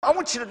I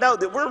want you to know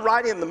that we're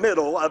right in the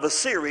middle of a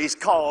series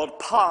called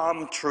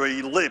Palm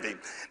Tree Living.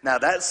 Now,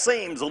 that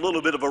seems a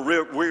little bit of a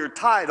weird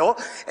title,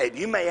 and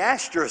you may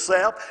ask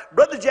yourself,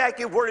 Brother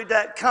Jackie, where did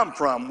that come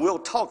from? We'll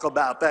talk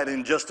about that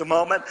in just a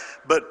moment,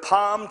 but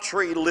Palm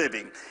Tree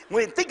Living.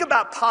 When you think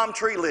about Palm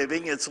Tree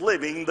Living, it's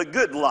living the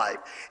good life.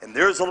 And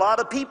there's a lot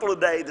of people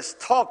today that's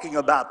talking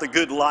about the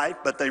good life,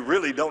 but they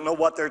really don't know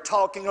what they're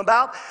talking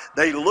about.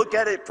 They look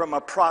at it from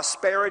a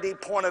prosperity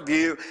point of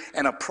view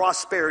and a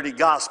prosperity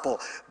gospel.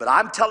 But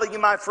I'm telling you,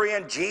 my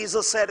friend,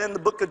 Jesus said in the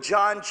book of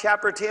John,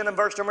 chapter 10 and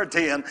verse number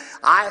 10,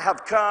 I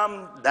have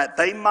come that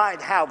they might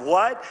have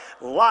what?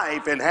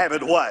 Life, and have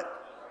it what?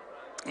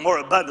 More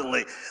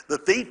abundantly. The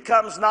thief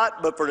comes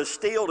not but for to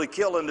steal, to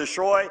kill, and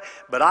destroy,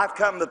 but I've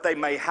come that they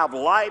may have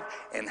life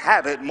and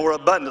have it more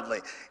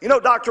abundantly. You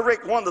know, Dr.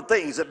 Rick, one of the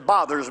things that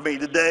bothers me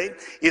today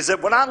is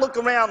that when I look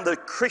around the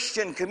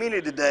Christian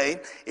community today,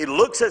 it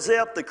looks as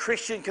if the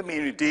Christian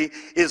community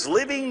is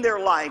living their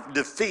life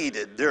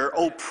defeated. They're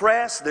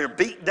oppressed, they're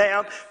beat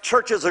down,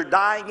 churches are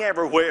dying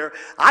everywhere.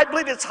 I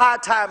believe it's high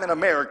time in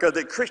America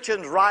that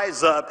Christians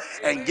rise up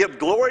and give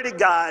glory to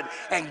God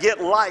and get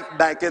life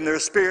back in their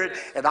spirit.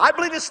 And I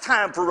believe it's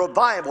time for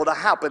revival to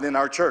happen in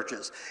our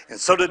churches. And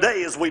so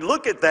today, as we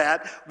look at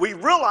that, we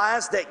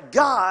realize that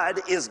God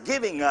is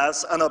giving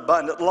us an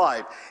abundant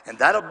life. And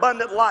that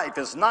abundant life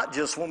is not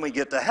just when we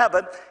get to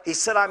heaven. He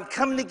said, I'm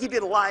coming to give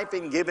you life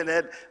and giving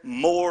it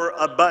more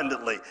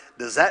abundantly.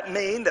 Does that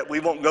mean that we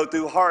won't go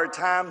through hard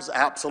times?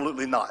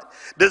 Absolutely not.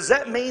 Does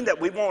that mean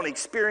that we won't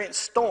experience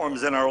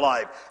storms in our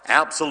life?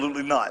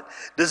 Absolutely not.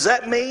 Does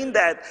that mean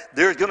that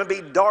there's going to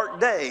be dark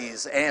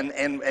days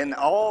and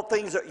all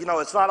things,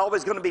 it's not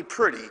always going to be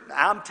pretty?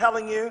 I'm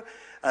telling you,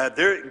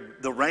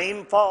 the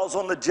rain falls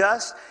on the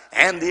just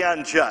and the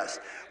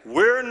unjust.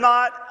 We're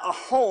not a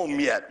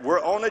home yet.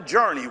 We're on a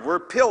journey. We're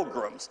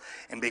pilgrims.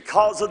 And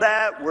because of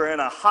that, we're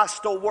in a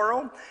hostile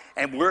world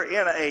and we're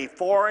in a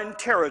foreign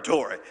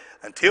territory.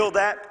 Until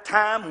that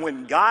time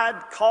when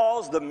God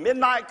calls the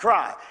midnight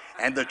cry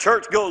and the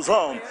church goes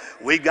home,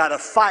 we've got a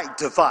fight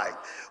to fight.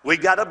 We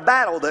got a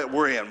battle that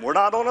we're in. We're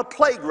not on a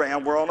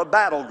playground, we're on a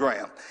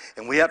battleground.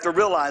 And we have to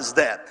realize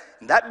that.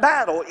 And that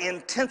battle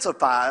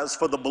intensifies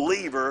for the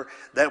believer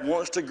that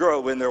wants to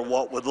grow in their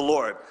walk with the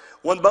Lord.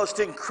 One of the most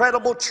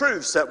incredible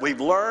truths that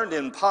we've learned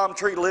in Palm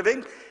Tree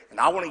Living, and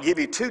I want to give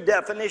you two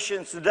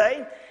definitions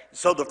today.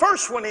 So the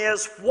first one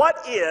is, what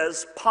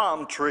is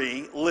palm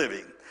tree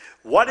living?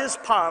 What is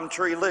palm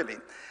tree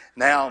living?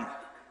 Now,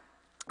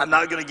 I'm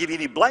not going to give you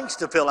any blanks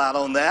to fill out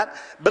on that,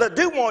 but I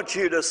do want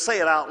you to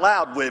say it out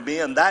loud with me,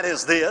 and that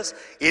is this.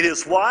 It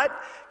is what?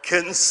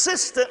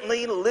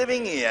 Consistently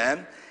living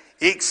in,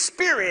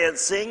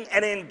 experiencing,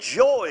 and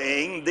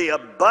enjoying the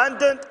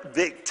abundant,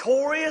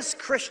 victorious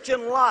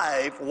Christian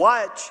life,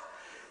 watch,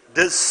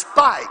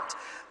 despite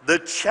the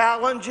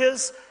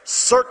challenges,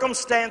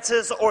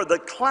 circumstances, or the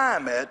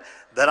climate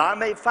that I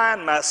may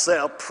find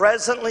myself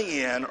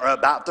presently in or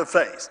about to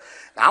face.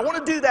 Now, I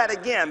want to do that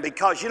again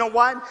because you know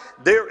what?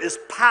 There is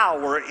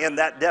power in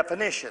that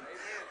definition.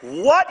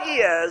 What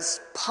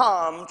is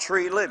palm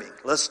tree living?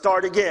 Let's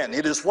start again.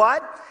 It is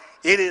what?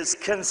 It is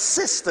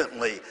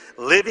consistently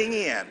living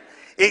in,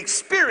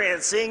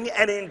 experiencing,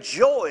 and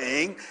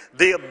enjoying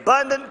the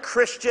abundant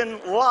Christian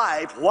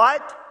life.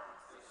 What?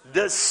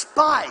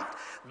 Despite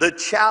the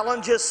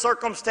challenges,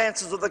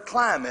 circumstances of the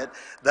climate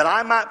that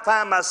I might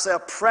find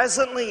myself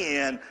presently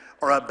in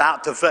or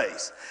about to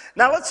face.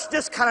 Now let's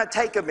just kind of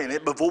take a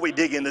minute before we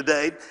dig in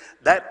today.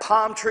 That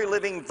palm tree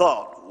living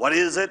thought, what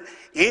is it?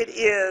 It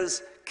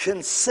is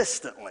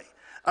consistently.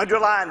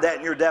 Underline that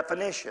in your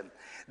definition.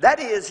 That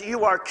is,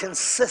 you are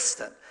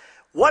consistent.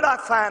 What I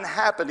find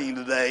happening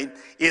today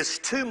is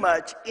too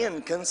much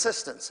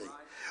inconsistency.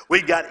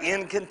 We've got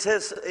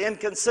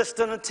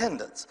inconsistent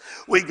attendance.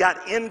 We've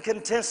got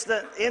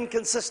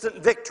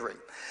inconsistent victory.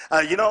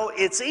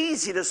 It's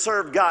easy to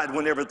serve God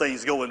when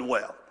everything's going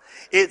well.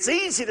 It's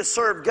easy to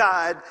serve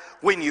God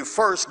when you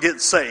first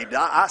get saved.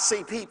 I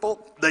see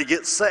people, they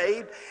get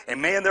saved,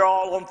 and man, they're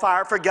all on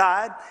fire for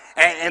God.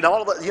 And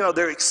all of it,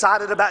 they're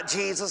excited about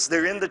Jesus.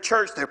 They're in the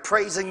church, they're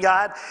praising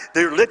God.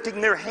 They're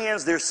lifting their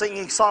hands, they're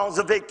singing songs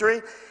of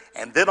victory.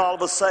 And then all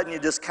of a sudden, you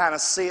just kind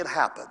of see it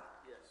happen.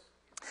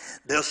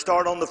 They'll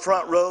start on the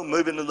front row,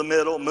 move into the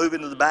middle, move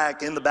into the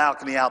back, in the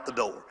balcony, out the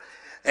door.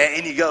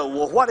 And you go,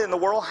 well, what in the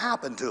world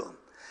happened to them?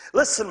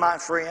 Listen, my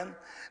friend.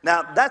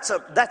 Now, that's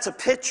a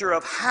picture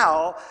of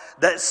how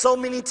that so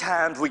many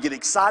times we get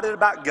excited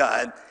about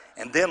God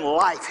and then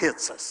life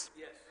hits us.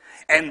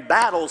 And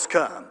battles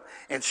come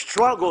and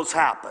struggles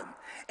happen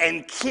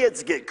and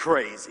kids get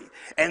crazy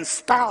and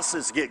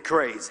spouses get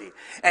crazy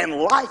and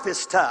life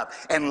is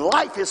tough and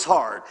life is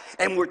hard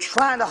and we're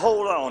trying to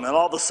hold on, and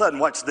all of a sudden,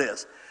 watch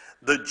this.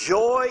 The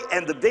joy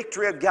and the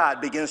victory of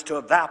God begins to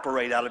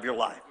evaporate out of your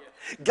life.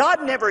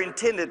 God never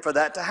intended for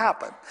that to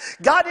happen.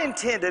 God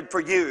intended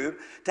for you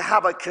to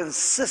have a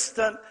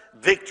consistent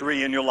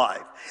victory in your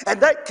life.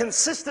 And that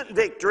consistent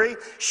victory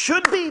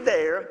should be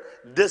there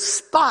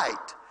despite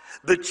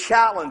the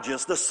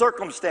challenges, the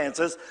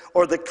circumstances,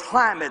 or the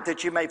climate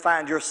that you may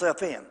find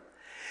yourself in.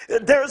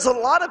 There's a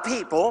lot of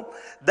people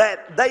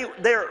that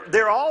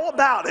they're all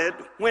about it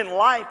when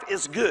life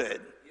is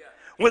good,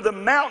 when the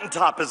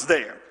mountaintop is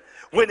there,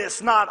 when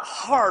it's not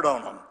hard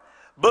on them.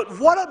 But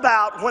what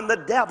about when the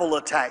devil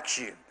attacks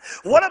you?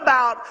 What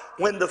about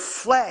when the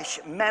flesh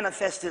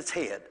manifests its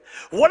head?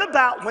 What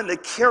about when the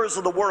cares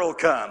of the world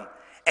come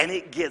and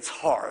it gets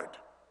hard?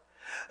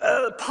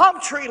 Palm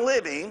tree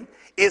living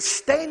is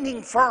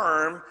standing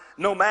firm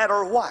no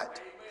matter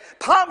what.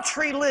 Palm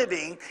tree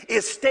living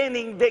is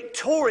standing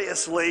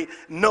victoriously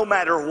no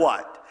matter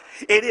what.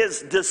 It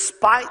is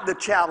despite the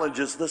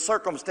challenges, the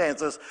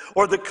circumstances,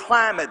 or the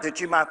climate that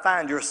you might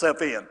find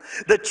yourself in.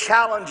 The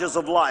challenges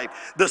of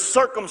life, the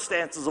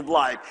circumstances of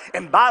life.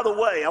 And by the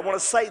way, I want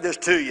to say this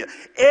to you.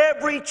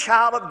 Every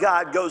child of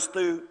God goes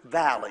through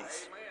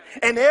valleys.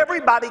 And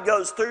everybody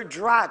goes through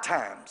dry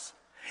times.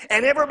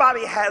 And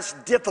everybody has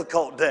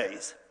difficult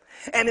days.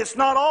 And it's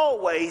not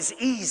always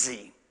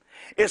easy.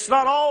 It's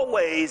not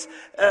always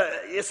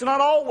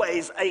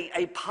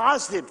a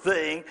positive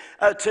thing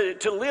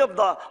to live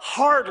the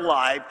hard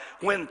life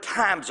when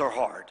times are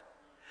hard.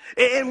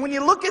 And when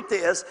you look at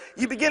this,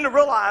 you begin to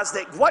realize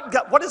that what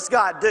does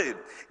God do?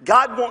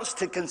 God wants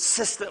to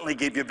consistently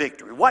give you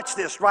victory. Watch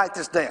this, write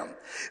this down.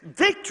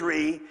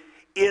 Victory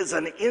is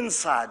an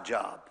inside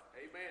job.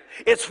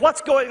 Amen. It's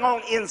what's going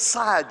on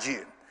inside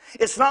you.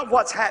 It's not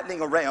what's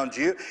happening around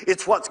you.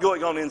 It's what's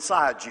going on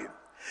inside you.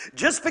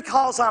 Just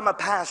because I'm a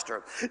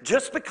pastor,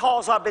 just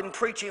because I've been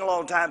preaching a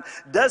long time,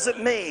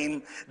 doesn't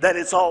mean that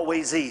it's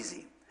always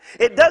easy.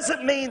 It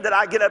doesn't mean that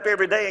I get up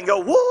every day and go,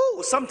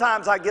 woo!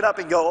 Sometimes I get up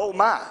and go, oh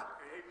my.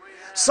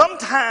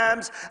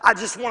 Sometimes I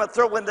just want to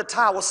throw in the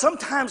towel.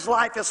 Sometimes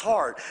life is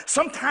hard.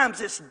 Sometimes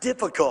it's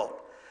difficult.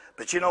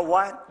 But you know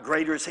what?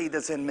 Greater is he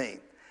that's in me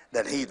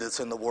than he that's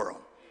in the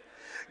world.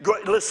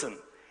 Listen,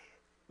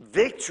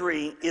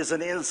 victory is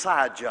an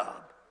inside job.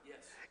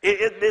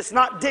 It's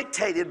not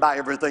dictated by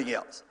everything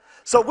else.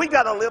 So we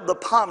got to live the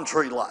palm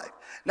tree life.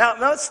 Now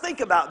let's think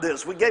about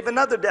this. We gave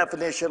another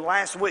definition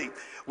last week.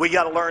 We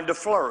got to learn to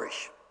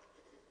flourish.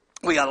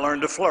 We got to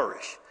learn to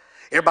flourish.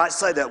 Everybody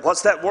say that.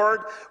 What's that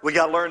word? We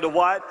got to learn to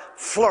what?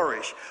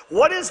 Flourish.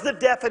 What is the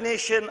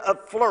definition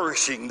of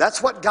flourishing?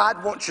 That's what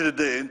God wants you to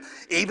do.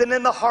 Even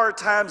in the hard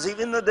times,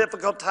 even in the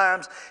difficult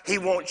times, he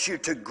wants you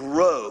to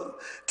grow,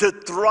 to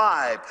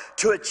thrive,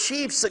 to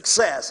achieve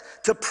success,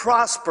 to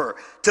prosper,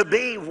 to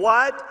be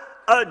what?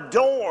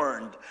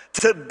 Adorned.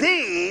 To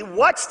be,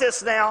 watch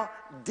this now,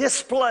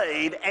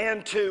 displayed,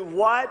 and to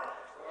what?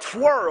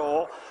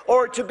 Twirl,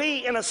 or to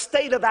be in a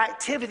state of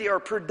activity or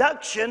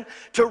production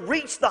to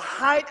reach the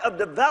height of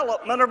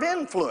development of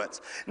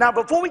influence. Now,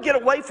 before we get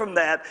away from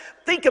that,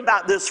 think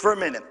about this for a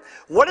minute.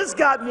 What does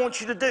God want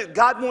you to do?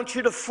 God wants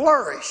you to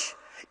flourish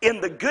in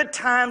the good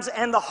times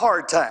and the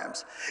hard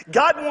times.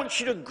 God wants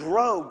you to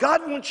grow.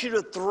 God wants you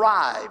to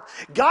thrive.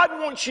 God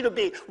wants you to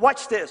be,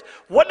 watch this.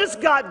 What does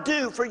God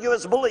do for you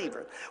as a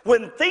believer?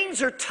 When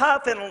things are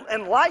tough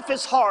and life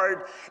is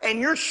hard and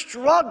you're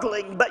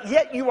struggling, but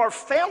yet you are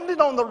founded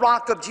on the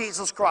rock of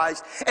Jesus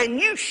Christ and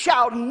you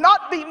shall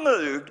not be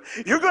moved,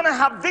 you're going to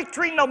have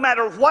victory no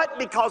matter what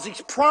because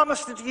he's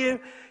promised it to you.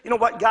 You know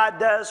what God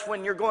does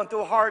when you're going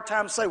through a hard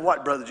time? Say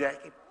what, Brother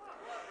Jackie?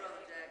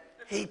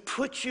 He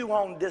puts you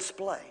on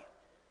display.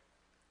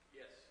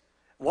 Yes.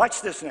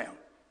 Watch this now.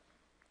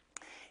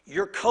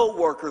 Your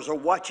co-workers are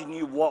watching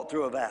you walk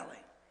through a valley.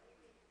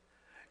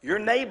 Your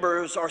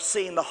neighbors are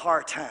seeing the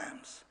hard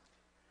times.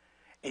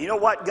 And you know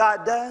what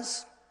God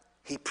does?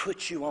 He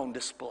puts you on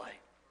display.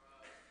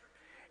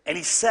 And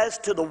he says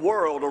to the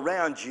world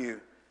around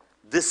you,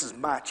 this is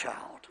my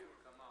child.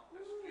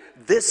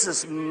 This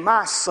is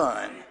my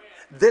son.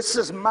 This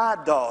is my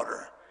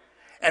daughter.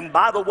 And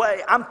by the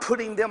way, I'm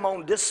putting them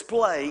on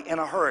display in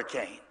a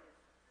hurricane.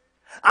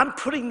 I'm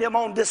putting them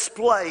on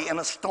display in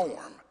a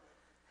storm.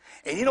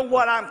 And you know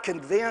what I'm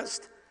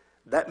convinced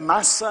that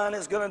my son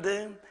is going to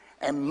do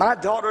and my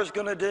daughter is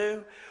going to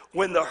do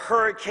when the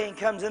hurricane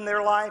comes in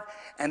their life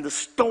and the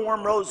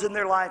storm rolls in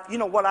their life? You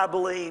know what I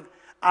believe?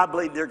 I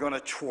believe they're going to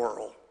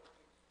twirl.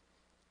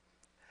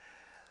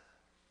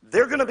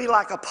 They're going to be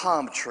like a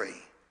palm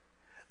tree.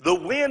 The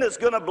wind is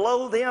going to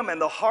blow them, and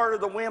the harder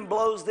the wind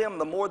blows them,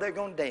 the more they're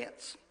going to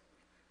dance.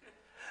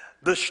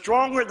 The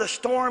stronger the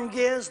storm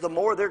gets, the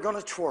more they're going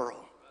to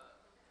twirl.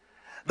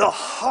 The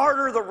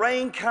harder the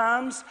rain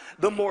comes,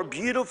 the more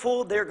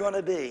beautiful they're going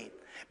to be.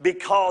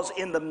 Because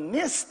in the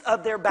midst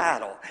of their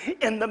battle,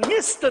 in the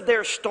midst of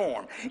their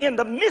storm, in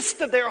the midst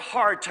of their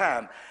hard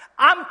time,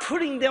 I'm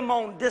putting them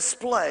on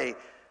display,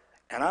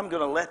 and I'm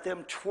going to let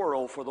them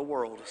twirl for the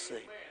world to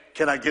see.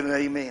 Can I get an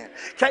amen?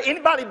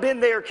 Anybody been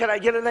there? Can I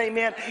get an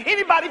amen?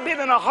 Anybody been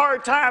in a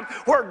hard time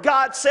where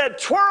God said,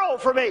 twirl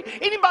for me?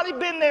 Anybody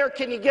been there?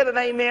 Can you get an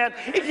amen?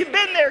 If you've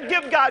been there,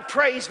 give God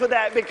praise for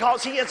that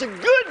because he is a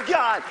good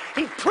God.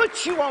 He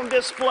puts you on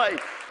display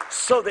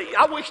so that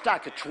I wished I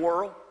could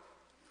twirl.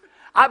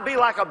 I'd be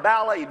like a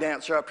ballet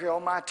dancer up here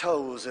on my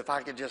toes if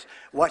I could just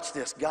watch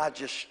this. God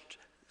just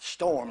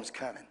storms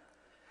coming.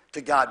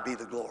 To God be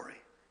the glory.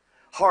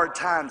 Hard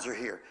times are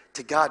here.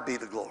 To God be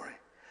the glory.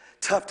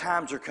 Tough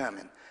times are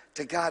coming.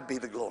 To God be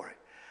the glory.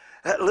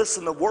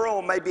 Listen, the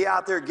world may be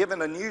out there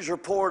giving a news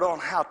report on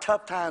how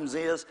tough times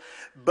is,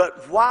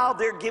 but while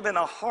they're giving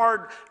a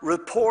hard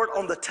report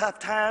on the tough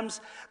times,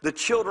 the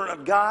children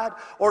of God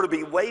ought to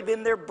be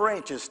waving their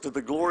branches to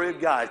the glory of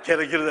God. Can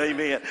I get an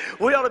amen?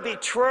 We ought to be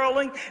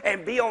twirling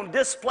and be on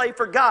display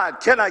for God.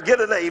 Can I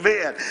get an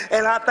amen?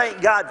 And I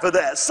thank God for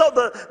that. So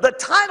the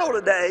title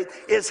today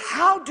is,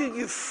 how do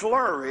you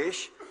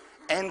flourish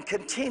and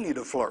continue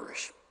to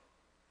flourish?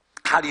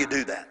 How do you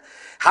do that?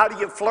 How do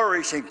you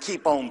flourish and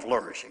keep on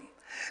flourishing?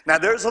 Now,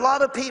 there's a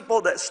lot of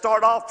people that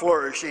start off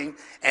flourishing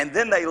and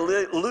then they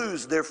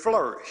lose their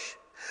flourish.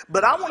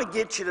 But I want to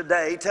get you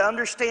today to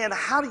understand,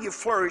 how do you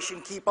flourish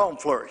and keep on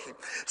flourishing?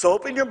 So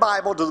open your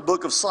Bible to the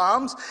book of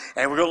Psalms,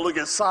 and we're going to look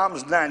at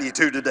Psalms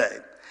 92 today.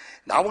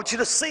 Now, I want you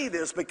to see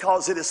this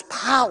because it is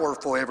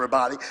powerful,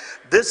 everybody.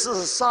 This is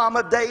a Psalm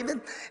of David,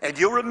 and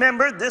you'll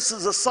remember this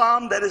is a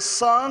psalm that is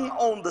sung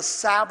on the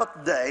Sabbath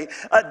day,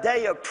 a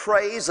day of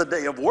praise, a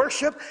day of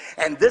worship.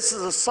 And this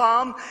is a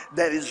psalm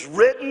that is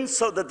written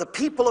so that the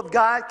people of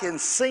God can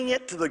sing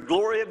it to the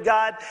glory of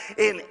God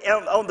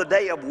on the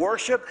day of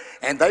worship.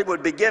 And they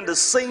would begin to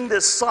sing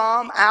this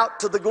psalm out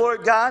to the glory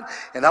of God.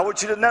 And I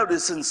want you to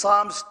notice in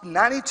Psalms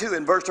 92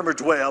 in verse number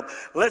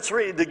 12, let's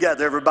read it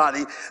together,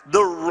 everybody.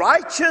 The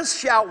righteous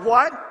shall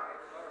what?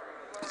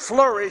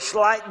 Flourish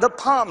like the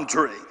palm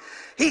tree.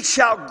 He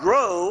shall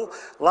grow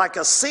like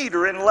a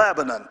cedar in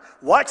Lebanon.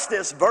 Watch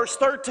this, verse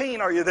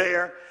 13, are you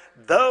there?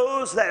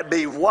 Those that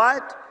be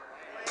what?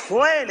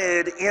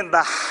 Planted in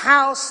the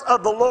house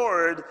of the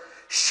Lord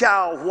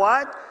shall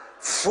what?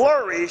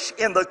 Flourish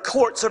in the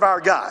courts of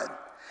our God.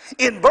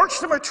 In verse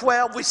number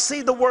 12, we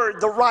see the word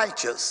the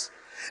righteous.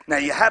 Now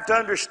you have to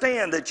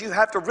understand that you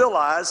have to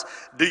realize,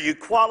 do you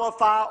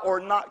qualify or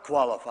not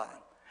qualify?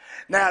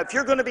 Now, if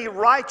you're going to be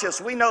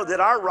righteous, we know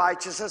that our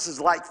righteousness is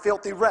like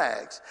filthy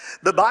rags.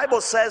 The Bible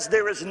says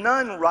there is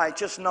none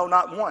righteous, no,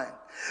 not one.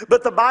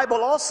 But the Bible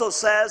also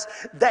says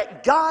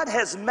that God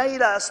has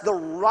made us the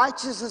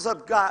righteousness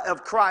of God,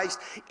 of Christ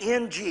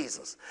in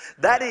Jesus.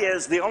 That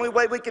is, the only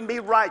way we can be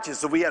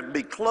righteous is we have to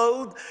be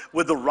clothed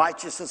with the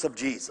righteousness of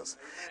Jesus.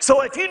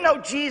 So if you know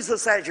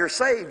Jesus as your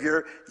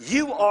Savior,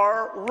 you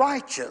are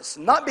righteous.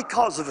 Not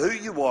because of who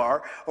you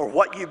are or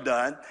what you've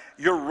done.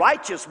 You're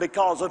righteous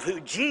because of who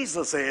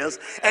Jesus is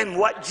and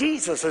what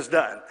Jesus has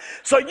done.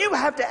 So you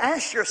have to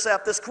ask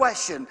yourself this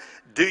question: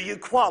 do you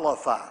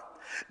qualify?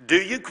 Do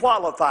you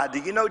qualify? Do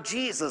you know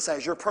Jesus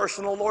as your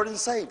personal Lord and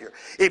Savior?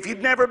 If you've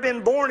never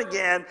been born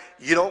again,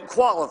 you don't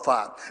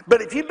qualify.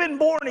 But if you've been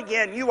born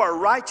again, you are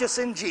righteous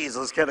in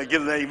Jesus. Can I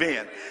get an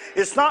amen?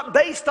 It's not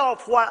based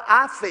off what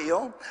I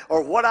feel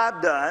or what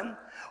I've done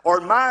or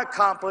my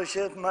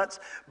accomplishments,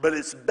 but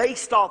it's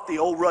based off the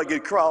old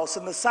rugged cross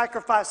and the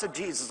sacrifice of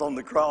Jesus on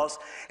the cross.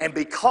 And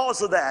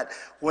because of that,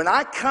 when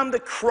I come to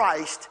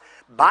Christ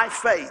by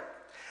faith,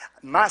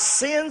 my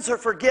sins are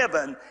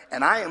forgiven,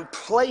 and I am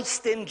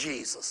placed in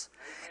Jesus.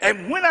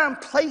 And when I'm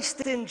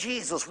placed in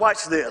Jesus,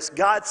 watch this.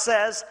 God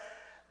says,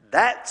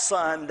 that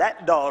son,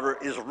 that daughter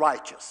is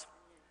righteous.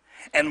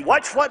 And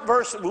watch what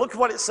verse, look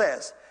what it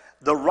says.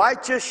 The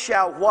righteous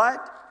shall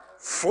what?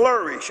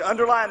 Flourish.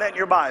 Underline that in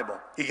your Bible.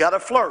 You got to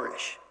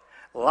flourish.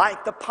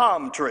 Like the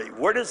palm tree.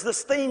 Where does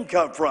this theme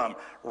come from?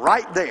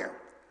 Right there.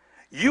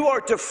 You are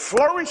to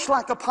flourish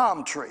like a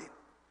palm tree.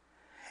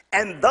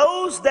 And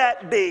those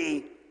that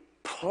be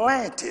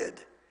planted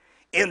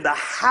in the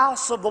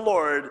house of the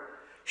Lord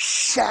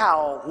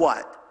shall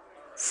what?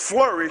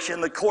 Flourish in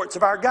the courts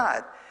of our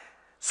God.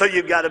 So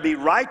you've got to be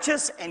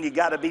righteous and you've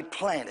got to be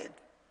planted.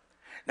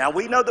 Now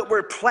we know that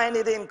we're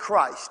planted in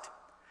Christ,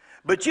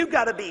 but you've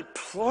got to be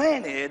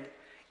planted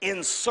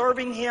in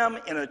serving Him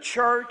in a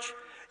church.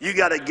 You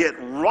got to get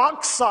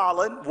rock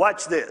solid.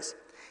 Watch this.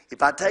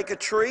 If I take a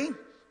tree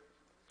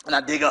and I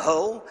dig a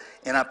hole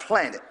and I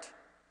plant it,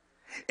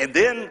 and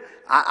then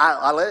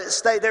I let it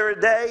stay there a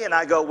day, and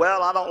I go,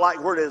 well, I don't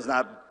like where it is, and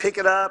I pick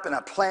it up and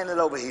I plant it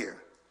over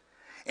here.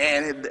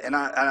 And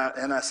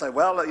I say,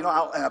 well, you know,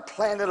 I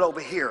plant it over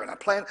here, and I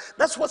plant.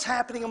 That's what's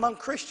happening among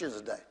Christians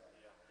today.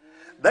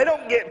 They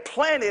don't get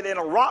planted in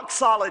a rock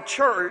solid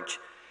church,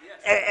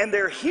 and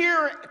they're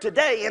here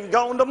today and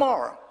gone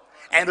tomorrow.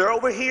 And they're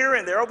over here,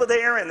 and they're over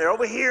there, and they're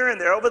over here, and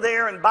they're over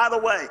there. And by the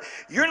way,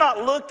 you're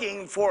not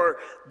looking for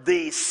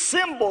the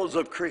symbols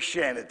of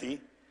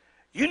Christianity.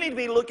 You need to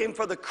be looking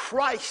for the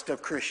Christ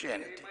of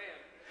Christianity. Amen.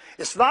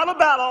 It's not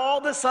about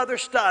all this other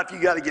stuff. You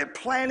got to get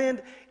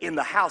planted in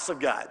the house of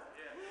God.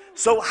 Yeah.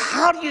 So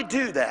how do you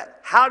do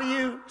that? How do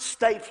you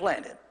stay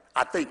planted?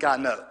 I think I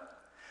know.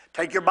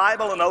 Take your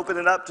Bible and open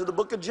it up to the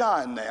book of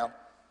John now.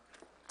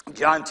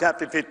 John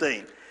chapter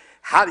 15.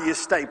 How do you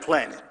stay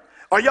planted?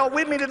 Are y'all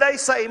with me today?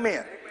 Say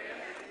amen.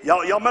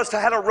 Amen. Y'all must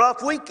have had a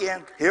rough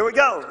weekend. Here we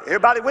go.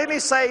 Everybody with me?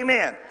 Say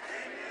amen. Amen.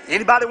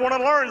 Anybody want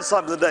to learn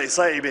something today?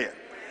 Say amen.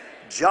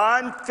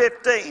 John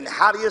 15,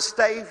 how do you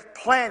stay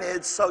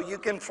planted so you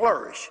can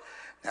flourish?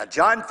 Now,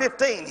 John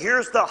 15,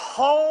 here's the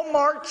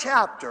hallmark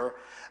chapter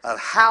of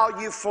how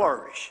you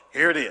flourish.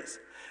 Here it is.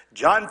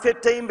 John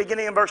 15,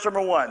 beginning in verse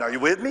number 1. Are you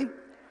with me?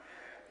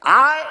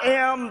 I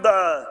am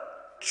the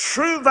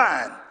true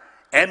vine,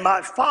 and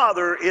my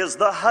Father is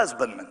the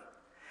husbandman.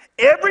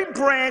 Every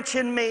branch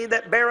in me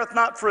that beareth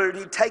not fruit,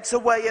 he takes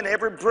away, and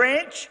every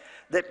branch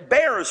that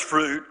bears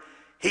fruit,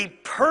 he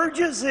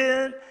purges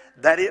it,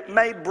 that it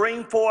may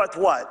bring forth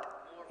what?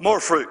 More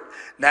fruit.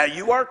 Now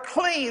you are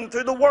clean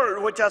through the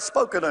word which I've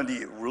spoken unto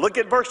you. Look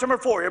at verse number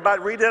 4.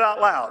 Everybody read it out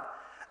loud.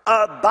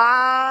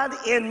 Abide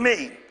in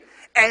me,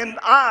 and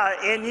I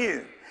in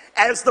you.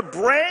 As the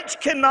branch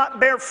cannot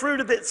bear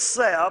fruit of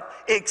itself,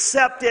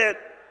 except it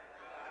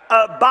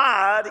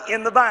abide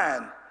in the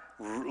vine.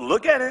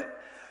 Look at it.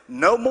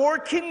 No more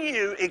can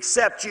you,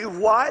 except you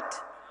what?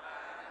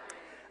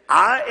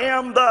 I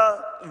am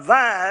the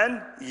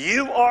vine,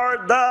 you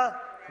are the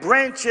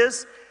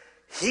branches.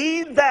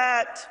 He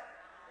that,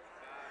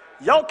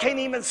 y'all can't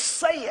even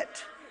say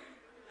it.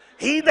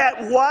 He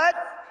that what?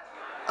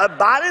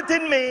 Abideth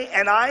in me,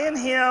 and I in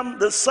him,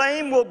 the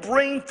same will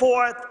bring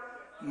forth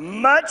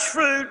much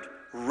fruit.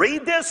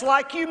 Read this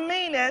like you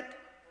mean it.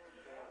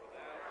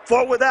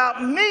 For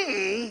without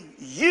me,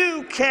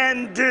 you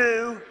can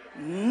do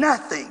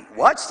nothing.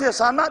 Watch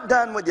this, I'm not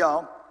done with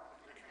y'all.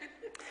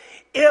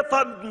 If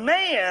a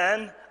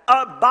man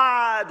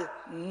abide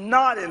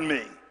not in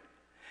me,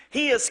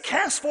 he is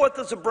cast forth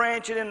as a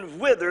branch and is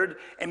withered,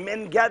 and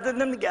men gather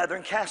them together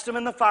and cast them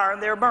in the fire,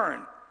 and they're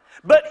burned.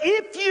 But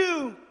if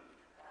you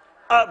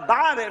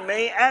abide in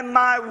me, and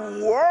my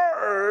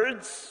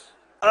words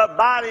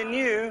abide in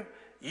you,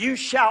 you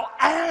shall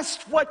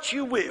ask what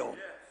you will,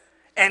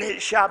 and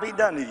it shall be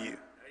done to you.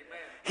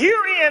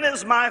 Herein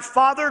is my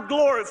Father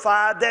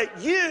glorified,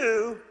 that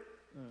you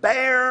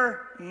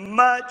bear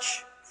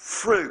much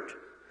fruit.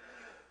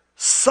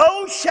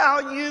 So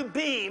shall you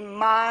be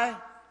my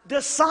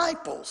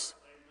disciples.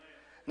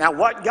 Now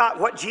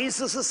what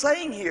Jesus is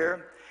saying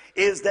here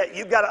is that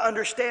you've got to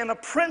understand a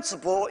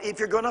principle if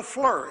you're going to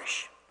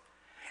flourish.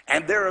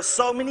 And there are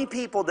so many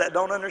people that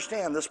don't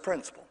understand this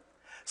principle.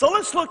 So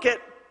let's look at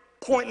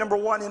point number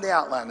 1 in the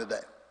outline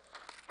today.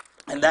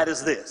 And that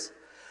is this.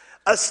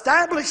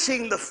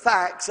 Establishing the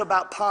facts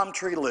about palm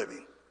tree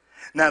living.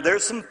 Now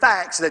there's some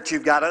facts that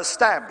you've got to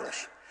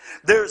establish.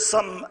 There's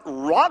some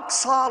rock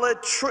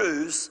solid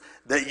truths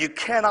that you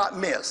cannot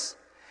miss.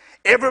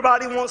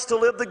 Everybody wants to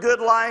live the good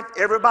life.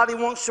 Everybody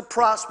wants to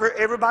prosper.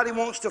 Everybody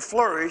wants to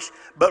flourish.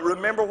 But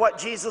remember what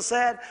Jesus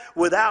said?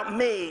 Without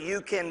me,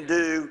 you can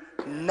do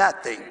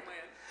nothing.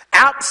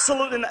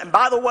 Absolutely nothing. And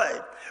by the way,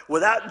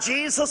 without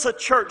Jesus, a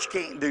church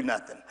can't do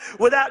nothing.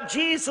 Without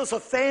Jesus, a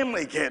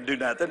family can't do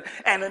nothing.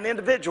 And an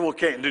individual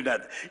can't do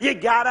nothing. You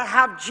got to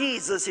have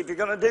Jesus if you're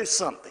going to do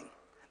something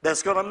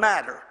that's going to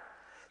matter.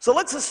 So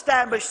let's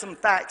establish some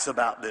facts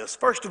about this.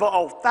 First of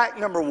all, fact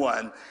number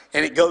 1,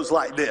 and it goes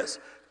like this.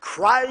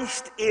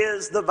 Christ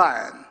is the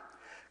vine.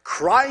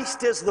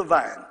 Christ is the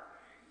vine.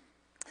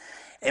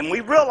 And we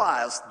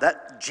realize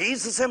that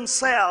Jesus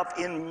himself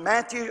in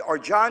Matthew or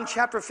John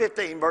chapter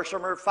 15, verse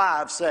number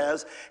 5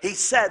 says, he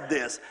said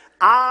this,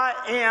 I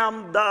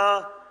am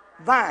the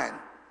vine.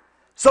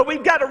 So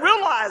we've got to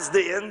realize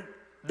then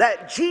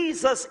that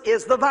Jesus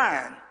is the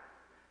vine.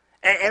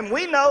 And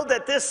we know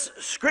that this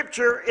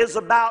scripture is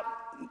about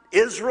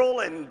Israel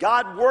and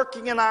God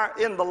working in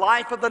the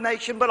life of the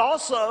nation, but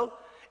also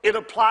it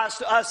applies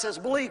to us as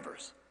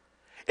believers.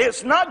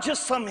 It's not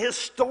just some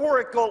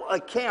historical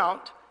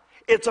account,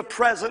 it's a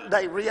present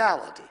day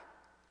reality.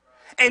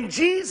 And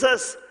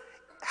Jesus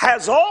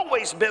has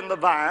always been the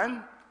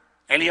vine,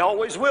 and he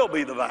always will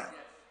be the vine.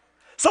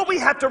 So we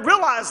have to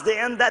realize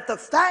then that the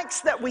facts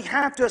that we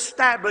have to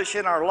establish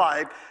in our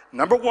life,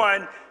 number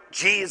 1,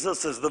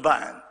 Jesus is the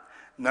vine.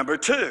 Number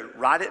 2,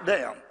 write it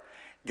down,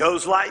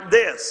 goes like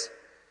this.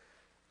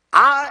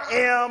 I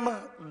am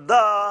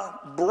the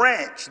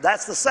branch.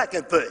 That's the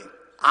second thing.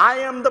 I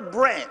am the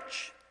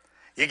branch.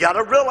 You got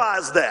to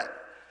realize that.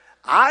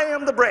 I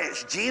am the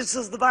branch. Jesus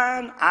is the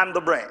vine. I'm the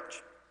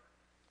branch.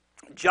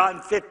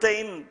 John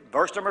 15,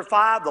 verse number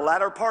 5, the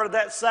latter part of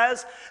that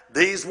says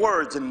these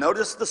words. And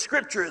notice the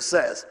scripture it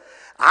says,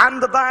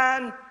 I'm the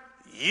vine,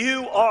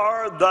 you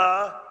are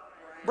the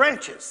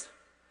branches.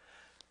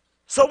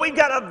 So we've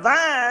got a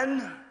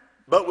vine,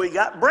 but we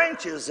got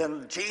branches,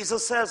 and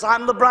Jesus says,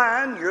 I'm the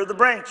vine, you're the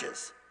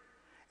branches.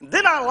 And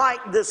then I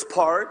like this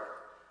part,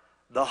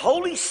 the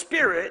Holy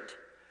Spirit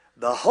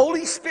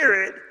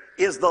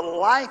is the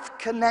life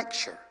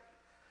connection.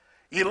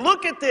 You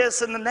look at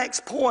this in the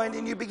next point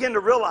and you begin to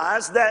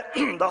realize that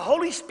the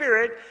Holy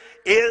Spirit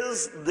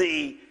is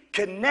the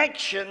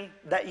connection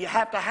that you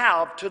have to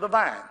have to the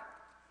vine. Amen.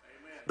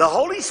 The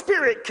Holy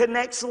Spirit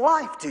connects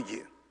life to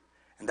you,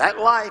 and that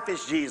life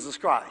is Jesus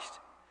Christ.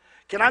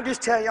 Can I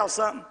just tell y'all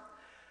something?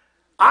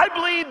 I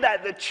believe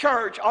that the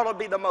church ought to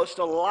be the most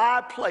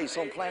alive place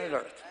on planet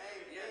Earth.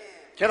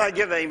 Can I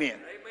give amen?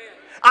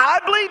 I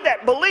believe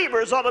that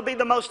believers ought to be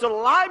the most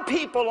alive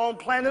people on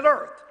planet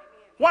Earth.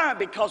 Why?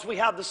 Because we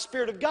have the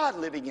Spirit of God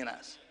living in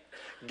us.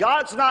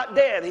 God's not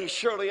dead, he's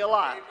surely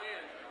alive.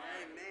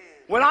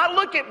 When I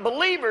look at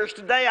believers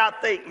today, I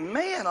think,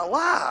 man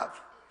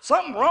alive,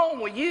 something wrong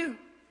with you.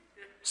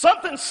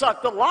 Something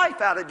sucked the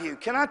life out of you.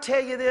 Can I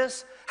tell you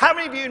this? How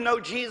many of you know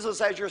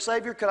Jesus as your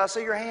Savior? Could I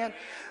see your hand?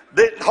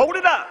 Hold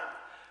it up.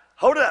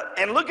 Hold it up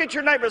and look at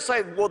your neighbor and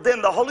say, well,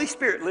 then the Holy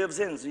Spirit lives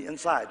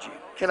inside you.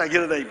 Can I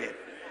get an amen?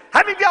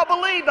 How many of y'all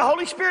believe the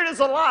Holy Spirit is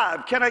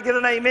alive? Can I get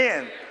an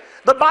amen?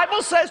 The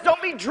Bible says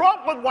don't be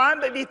drunk with wine,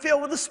 but be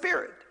filled with the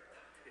Spirit.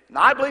 And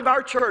I believe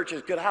our church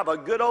is going to have a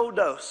good old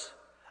dose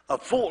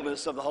of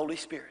fullness of the Holy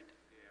Spirit.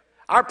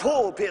 Our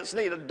pulpits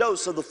need a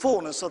dose of the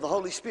fullness of the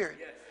Holy Spirit.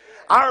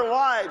 Our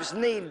lives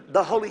need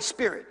the Holy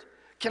Spirit.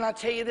 Can I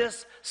tell you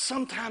this?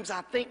 Sometimes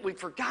I think we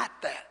forgot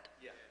that.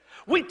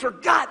 We've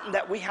forgotten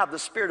that we have the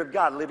Spirit of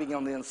God living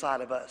on the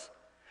inside of us.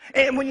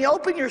 And when you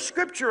open your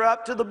scripture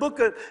up to the book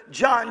of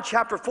John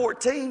chapter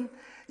 14,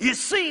 you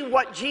see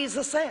what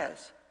Jesus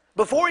says.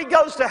 Before he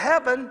goes to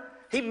heaven,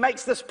 he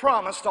makes this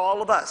promise to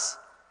all of us.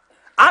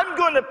 I'm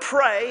going to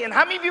pray, and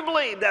how many of you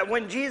believe that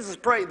when Jesus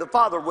prayed, the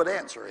Father would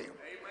answer him?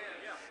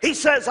 He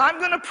says, I'm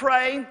going to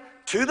pray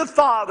to the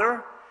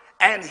Father,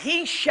 and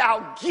he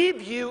shall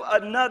give you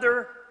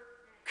another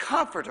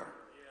comforter.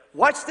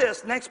 Watch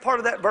this, next part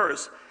of that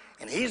verse.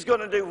 And he's going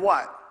to do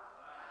what?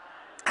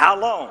 How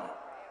long?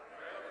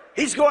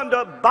 He's going to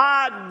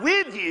abide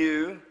with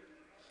you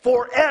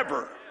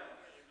forever.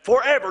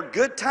 Forever.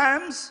 Good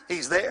times,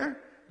 he's there.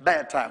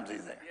 Bad times,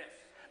 he's there.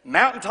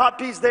 Mountaintop,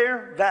 he's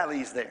there. Valley,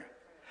 he's there.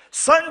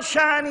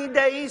 Sunshiny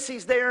days,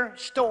 he's there.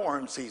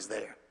 Storms, he's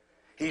there.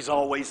 He's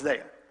always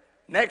there.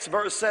 Next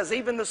verse says,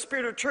 even the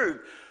Spirit of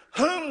truth,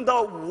 whom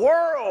the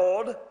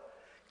world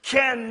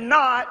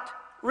cannot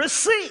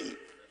receive.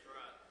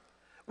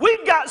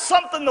 We've got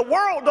something the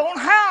world don't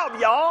have,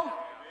 y'all.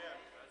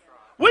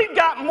 We've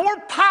got more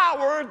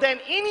power than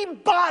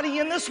anybody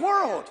in this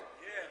world.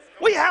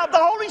 We have the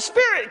Holy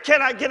Spirit.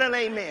 Can I get an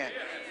amen?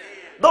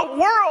 The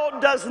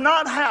world does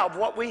not have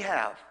what we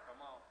have.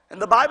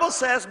 And the Bible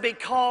says,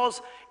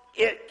 because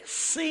it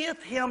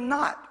seeth him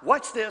not.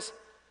 Watch this.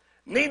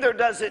 Neither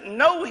does it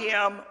know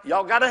him.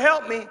 Y'all got to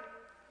help me.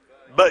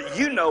 But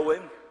you know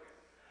him.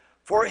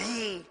 For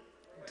he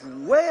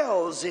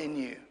dwells in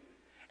you.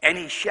 And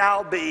he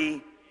shall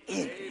be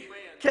in you.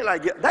 Can I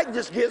get, that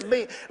just gives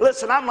me,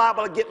 listen, I'm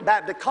liable to get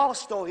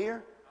Baptist-costal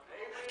here.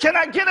 Can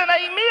I get an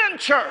amen,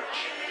 church?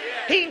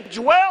 He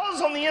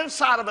dwells on the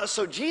inside of us.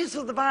 So Jesus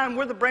is the vine,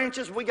 we're the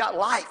branches, we got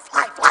life.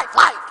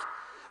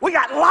 We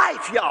got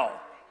life, y'all,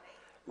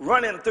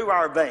 running through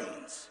our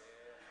veins.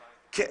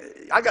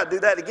 I got to do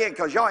that again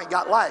because y'all ain't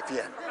got life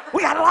yet.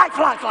 We got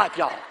life,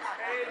 y'all,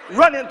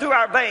 running through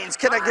our veins.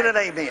 Can I get an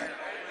amen?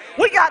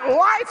 We got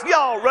life,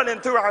 y'all, running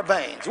through our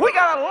veins. We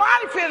got a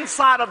life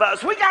inside of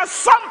us. We got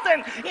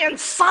something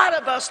inside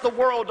of us the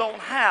world don't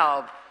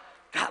have.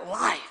 Got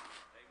life.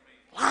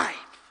 Life.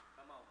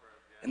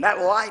 And that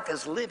life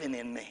is living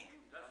in me.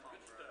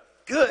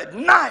 Good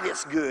night,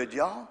 it's good,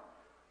 y'all.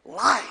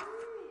 Life.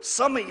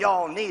 Some of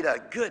y'all need a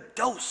good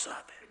dose of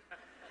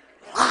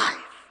it. Life.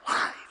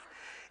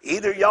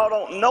 Either y'all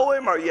don't know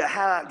him or you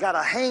got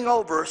a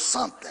hangover or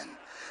something.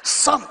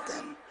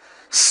 Something.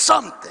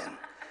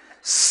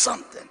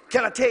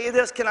 Can I tell you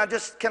this? Can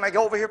I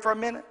go over here for a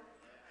minute?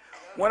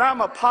 When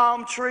I'm a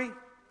palm tree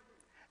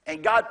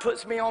and God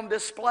puts me on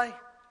display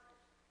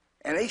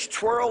and he's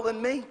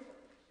twirling me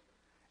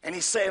and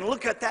he's saying,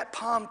 look at that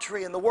palm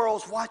tree, and the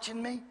world's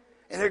watching me,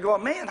 and they're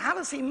going, man, how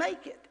does he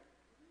make it?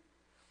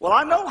 Well,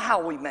 I know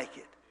how we make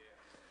it.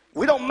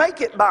 We don't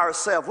make it by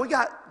ourselves. We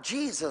got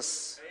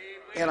Jesus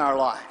in our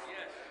life.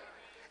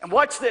 And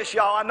watch this,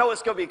 y'all. I know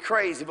it's going to be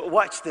crazy, but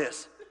watch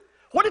this.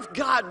 What if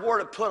God were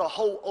to put a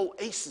whole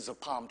oasis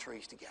of palm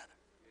trees together?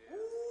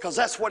 Because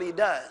that's what he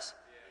does.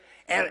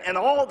 And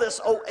all this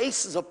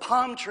oasis of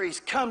palm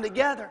trees come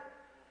together.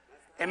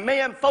 And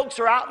man, folks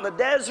are out in the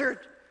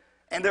desert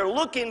and they're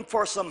looking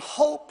for some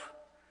hope.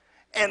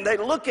 And they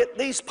look at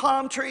these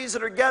palm trees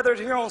that are gathered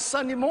here on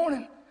Sunday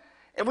morning.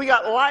 And we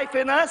got life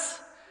in us.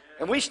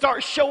 And we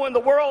start showing the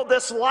world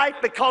this life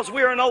because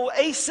we're an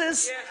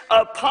oasis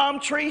of palm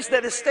trees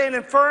that is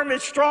standing firm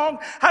and strong.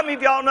 How many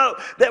of y'all know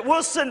that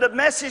we'll send a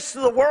message to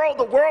the world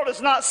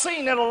has not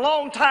seen in a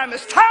long time?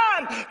 It's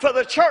time for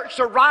the church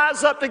to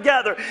rise up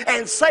together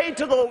and say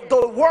to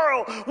the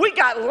world, we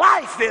got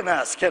life in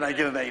us. Can I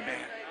get an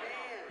amen?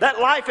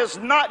 That life is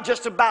not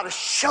just about a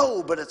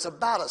show, but it's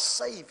about a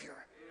Savior.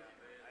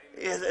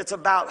 It's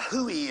about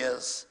who he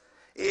is.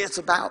 It's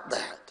about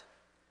that.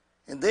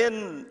 And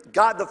then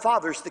God the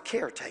Father is the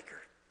caretaker.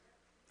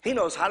 He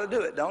knows how to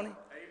do it, don't he?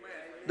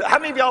 Amen. How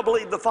many of y'all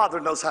believe the Father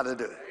knows how to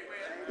do it?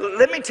 Amen.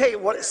 Let me tell you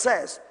what it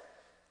says.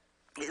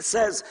 It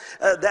says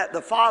that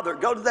the Father,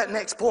 go to that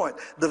next point.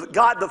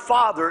 God the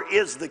Father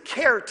is the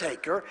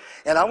caretaker.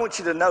 And I want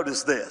you to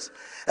notice this.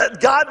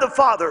 God the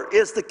Father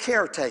is the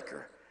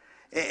caretaker.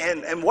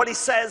 And what he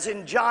says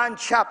in John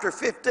chapter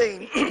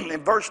 15,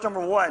 in verse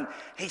number 1,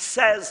 he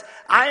says,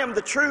 I am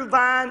the true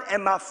vine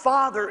and my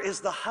Father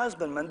is the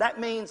husbandman. That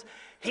means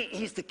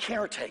he's the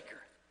caretaker.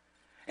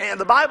 And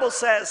the Bible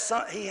says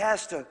he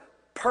has to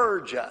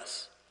purge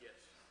us.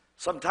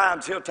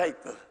 Sometimes he'll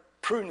take the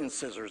pruning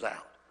scissors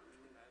out.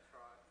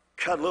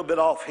 Cut a little bit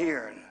off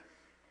here and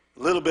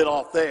a little bit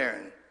off there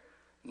and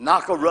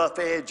knock a rough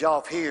edge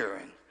off here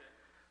and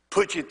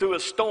put you through a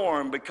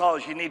storm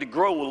because you need to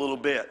grow a little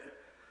bit.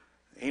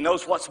 He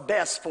knows what's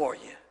best for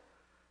you.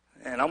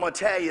 And I'm going to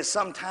tell you,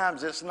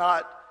 sometimes it's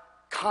not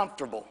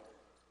comfortable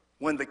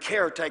when the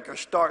caretaker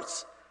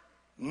starts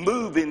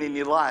moving in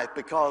your life,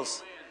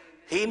 because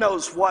he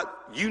knows what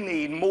you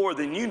need more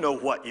than you know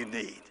what you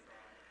need.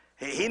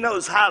 He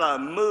knows how to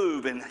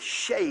move and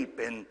shape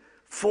and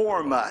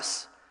form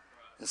us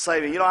and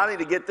say, you know, I need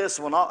to get this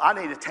one off. I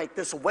need to take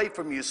this away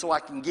from you so I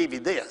can give you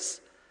this.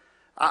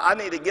 I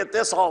need to get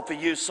this off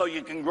of you so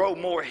you can grow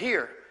more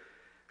here.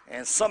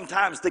 And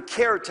sometimes the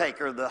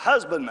caretaker, the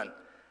husbandman,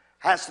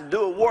 has to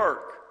do a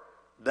work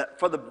that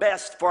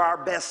for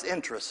our best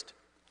interest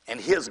and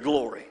his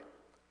glory.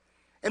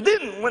 And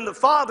then when the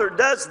father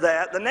does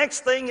that, the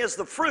next thing is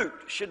the fruit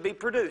should be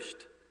produced.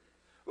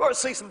 We ought to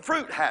see some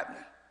fruit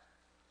happening.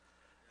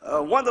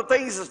 One of the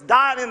things that's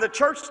dying in the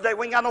church today,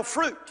 we ain't got no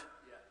fruit.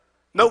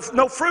 No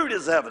fruit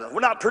is evident.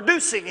 We're not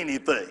producing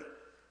anything.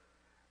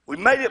 We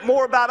made it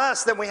more about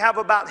us than we have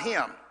about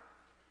him.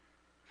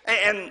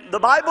 And the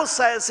Bible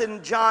says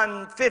in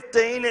John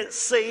 15, it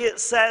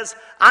says,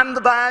 I'm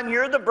the vine,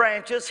 you're the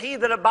branches. He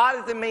that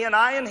abideth in me and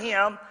I in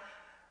him,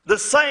 the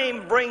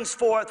same brings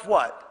forth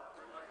what?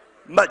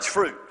 Much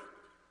fruit.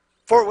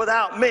 For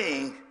without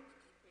me,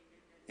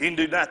 you can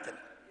do nothing.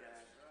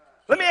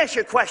 Let me ask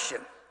you a question.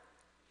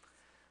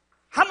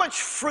 How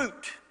much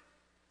fruit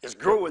is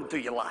growing through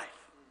your life?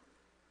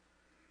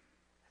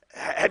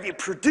 Have you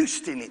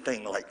produced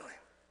anything lately?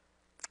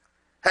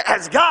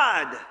 Has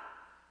God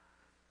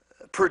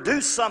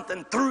produced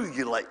something through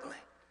you lately?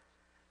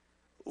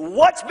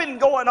 What's been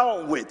going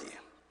on with you?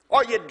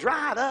 Are you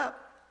dried up?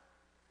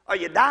 Are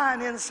you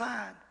dying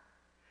inside?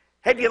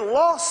 Have you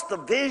lost the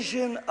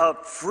vision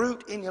of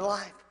fruit in your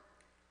life?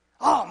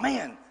 Oh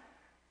man,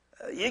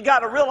 you got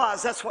to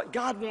realize that's what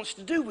God wants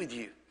to do with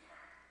you.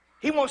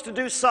 He wants to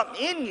do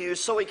something in you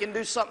so he can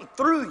do something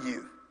through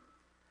you.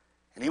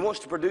 And he wants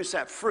to produce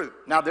that fruit.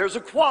 Now there's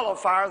a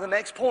qualifier, the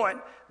next point,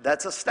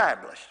 that's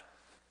established.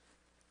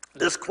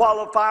 This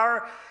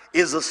qualifier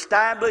is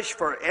established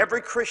for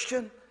every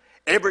Christian,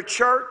 every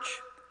church.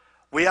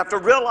 We have to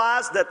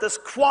realize that this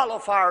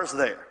qualifier is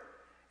there.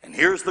 And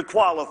here's the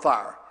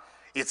qualifier.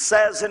 It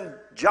says in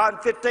John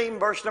 15,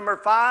 verse number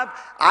 5,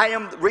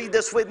 read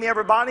this with me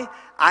everybody,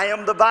 I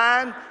am the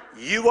vine,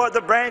 you are the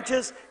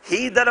branches,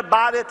 he that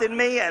abideth in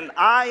me and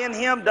I in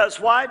him does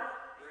what?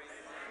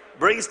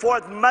 Brings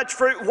forth much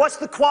fruit. What's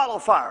the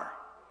qualifier?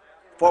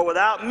 For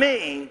without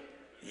me,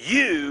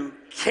 you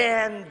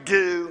can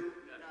do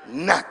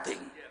nothing.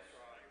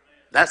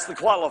 That's the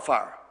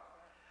qualifier.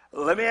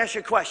 Let me ask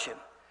you a question.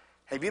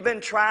 Have you been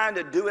trying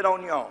to do it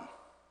on your own?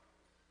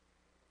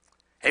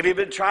 Have you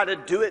been trying to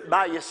do it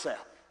by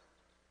yourself?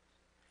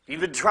 You've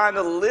been trying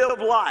to live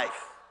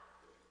life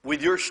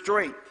with your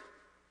strength.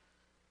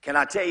 Can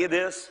I tell you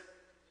this?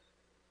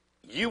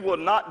 You will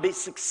not be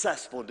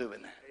successful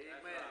doing that.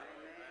 Amen.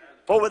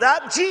 For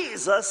without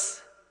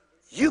Jesus,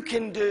 you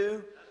can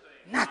do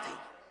nothing.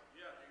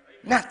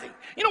 Nothing.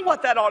 You know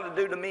what that ought to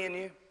do to me and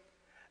you?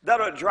 That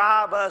ought to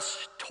drive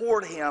us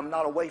toward him,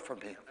 not away from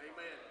him.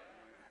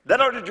 That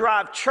ought to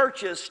drive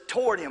churches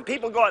toward him.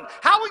 People going,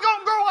 how are we going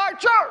to grow our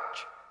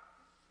church?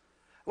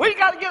 We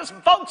got to get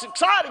some folks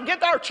excited and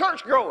get our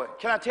church growing.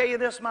 Can I tell you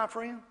this, my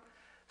friend?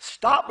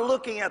 Stop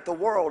looking at the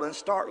world and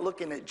start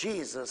looking at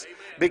Jesus. Amen.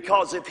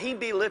 Because if he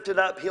be lifted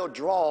up, he'll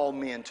draw all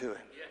men to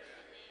him. Yes.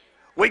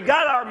 We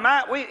got our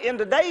mind. In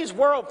today's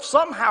world,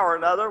 somehow or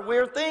another,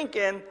 we're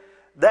thinking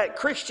that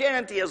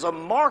Christianity is a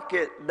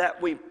market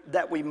that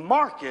we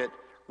market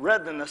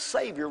rather than a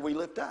Savior we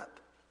lift up.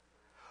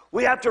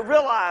 We have to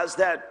realize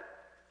that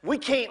we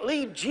can't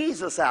leave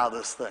Jesus out of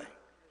this thing.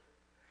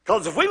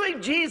 Because if we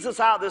leave Jesus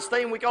out of this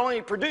thing, we can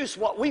only produce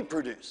what we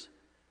produce.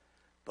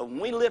 But when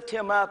we lift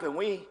him up and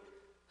we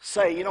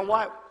say, you know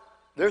what?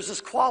 There's this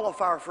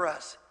qualifier for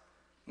us.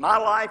 My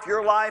life,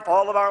 your life,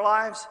 all of our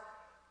lives.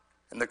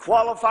 And the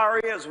qualifier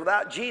is,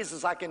 without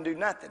Jesus, I can do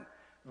nothing.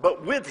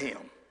 But with him,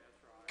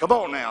 come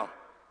on now,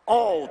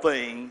 all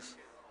things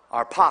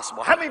are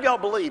possible. How many of y'all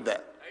believe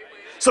that?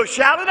 So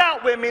shout it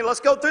out with me. Let's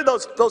go through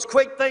those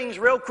quick things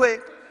real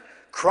quick.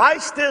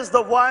 Christ is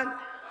the one.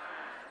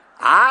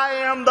 I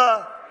am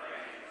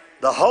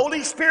the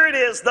Holy Spirit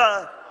is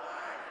the,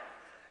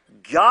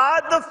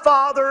 God the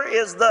Father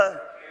is the,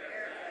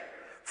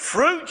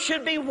 fruit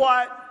should be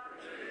what?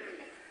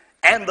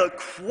 And the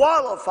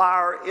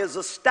qualifier is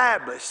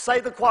established.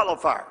 Say the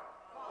qualifier.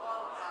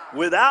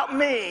 Without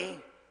me,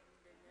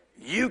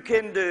 you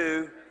can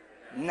do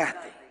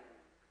nothing.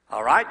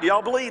 All right? Do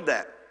y'all believe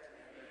that?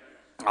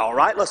 All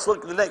right, let's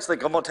look at the next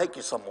thing. I'm going to take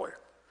you somewhere.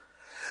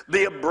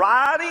 The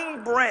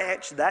abiding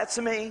branch, that's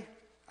me.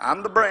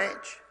 I'm the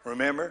branch,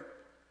 remember?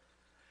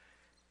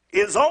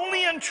 Is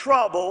only in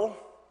trouble.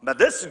 Now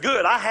this is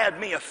good. I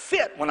had me a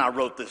fit when I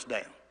wrote this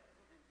down.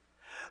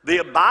 The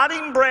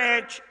abiding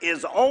branch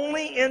is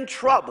only in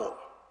trouble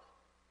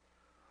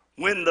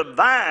when the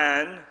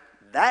vine,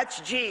 that's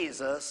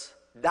Jesus,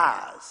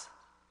 dies.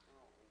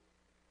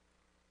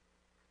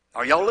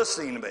 Are y'all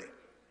listening to me?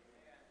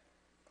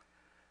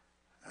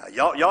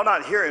 Y'all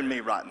not hearing me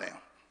right now.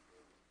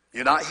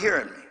 You're not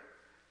hearing me.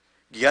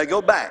 You got to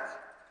go back.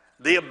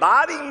 The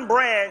abiding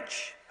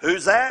branch,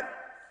 who's that?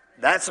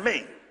 that's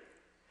me,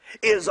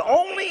 is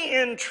only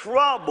in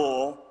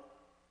trouble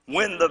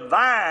when the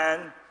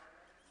vine,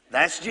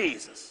 that's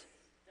Jesus,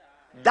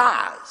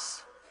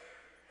 dies.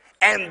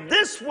 And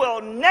this will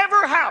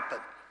never happen.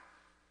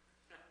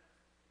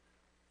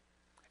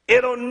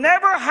 It'll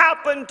never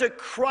happen to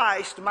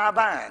Christ, my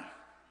vine.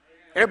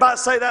 Everybody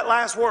say that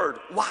last word.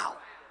 Wow.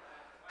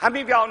 How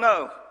many of y'all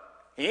know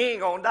he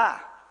ain't going to die?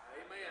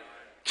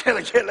 Can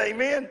I get an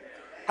amen?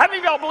 How many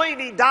of y'all believe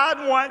he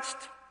died once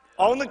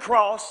on the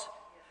cross?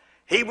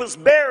 He was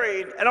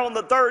buried, and on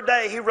the third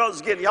day he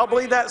rose again. Y'all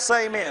believe that?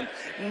 Say amen.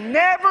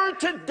 Never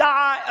to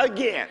die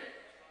again.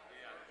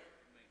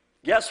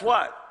 Guess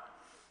what?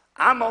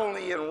 I'm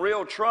only in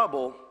real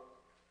trouble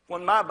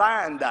when my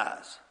vine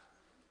dies.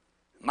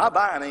 My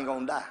vine ain't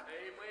going to die.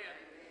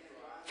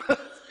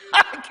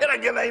 Can I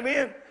get an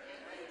amen?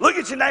 Look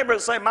at your neighbor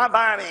and say, my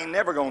vine ain't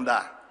never going to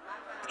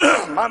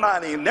die. My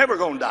vine ain't never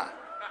going to die.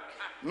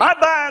 My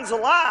vine's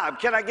alive.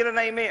 Can I get an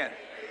amen?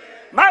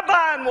 My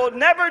vine will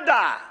never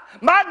die.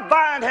 My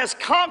vine has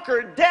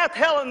conquered death,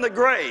 hell, and the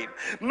grave.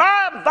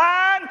 My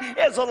vine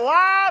is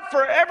alive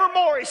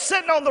forevermore. He's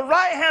sitting on the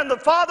right hand of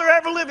the Father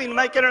ever living to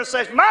make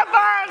intercession. My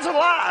vine's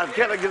alive.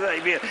 Can I get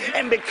an amen?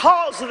 And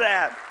because of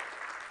that,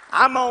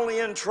 I'm only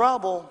in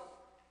trouble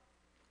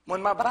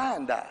when my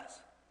vine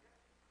dies.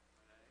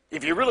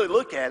 If you really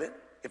look at it,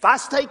 if I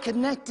stay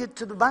connected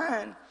to the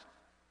vine,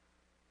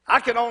 I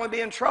can only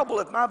be in trouble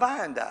if my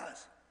vine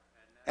dies.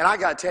 And I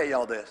got to tell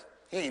y'all this,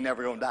 he ain't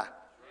never going to die.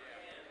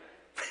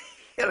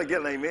 Can I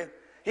get an amen?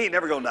 He ain't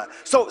never going to die.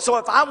 So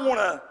if I want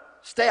to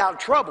stay out of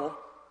trouble,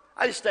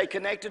 I just stay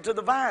connected to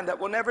the vine that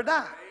will never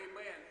die.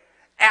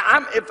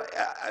 And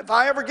if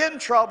I ever get in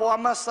trouble, I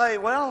must say,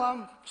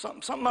 well,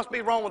 something must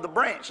be wrong with the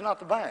branch, not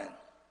the vine.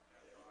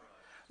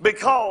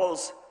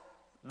 Because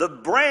the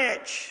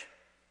branch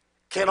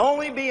can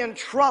only be in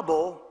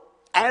trouble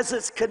as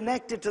it's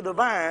connected to the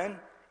vine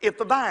if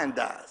the vine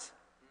dies.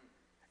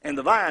 And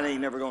the vine ain't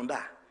never going to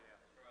die.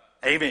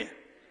 Amen.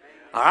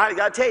 All right, I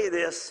got to tell you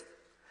this.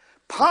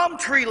 Palm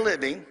tree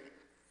living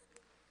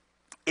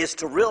is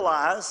to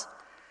realize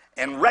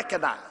and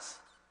recognize.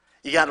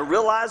 You got to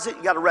realize it,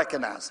 you got to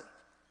recognize it.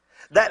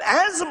 That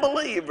as a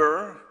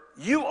believer,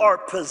 you are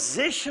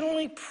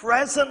positionally,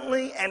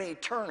 presently, and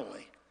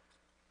eternally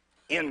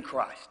in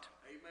Christ.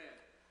 Amen.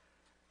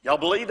 Y'all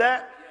believe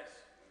that?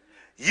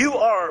 Yes. You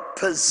are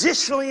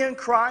positionally in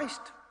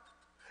Christ.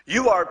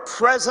 You are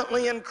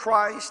presently in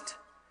Christ.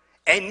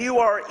 And you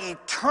are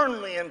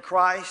eternally in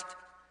Christ.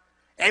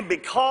 And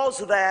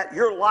because of that,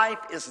 your life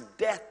is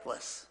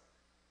deathless.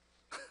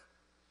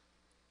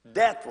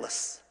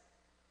 Deathless.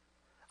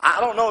 I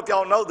don't know if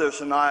y'all know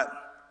this or not,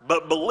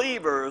 but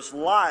believers'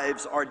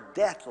 lives are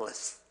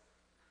deathless.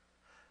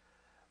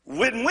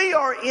 When we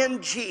are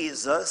in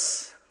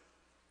Jesus,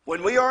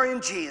 we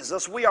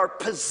are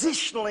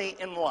positionally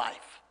in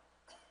life,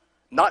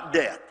 not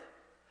death.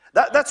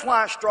 That's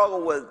why I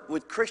struggle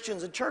with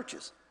Christians and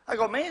churches. I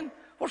go, man,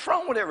 what's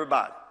wrong with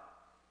everybody?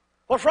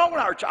 What's wrong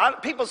with our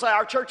church? People say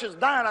our church is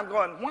dying. I'm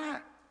going, why?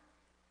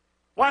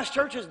 Why is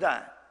churches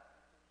dying?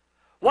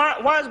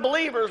 Why does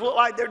believers look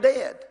like they're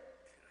dead?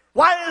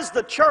 Why is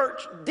the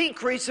church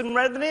decreasing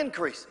rather than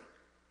increasing?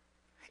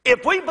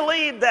 If we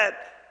believe that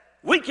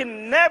we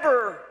can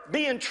never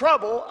be in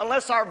trouble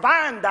unless our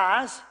vine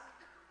dies,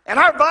 and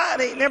our vine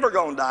ain't never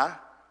going to die,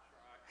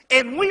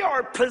 and we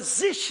are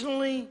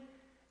positionally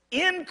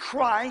in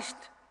Christ,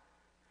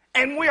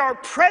 and we are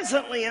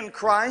presently in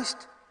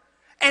Christ,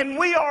 and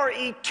we are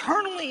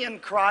eternally in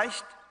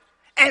Christ,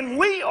 and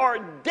we are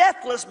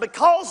deathless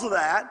because of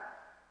that,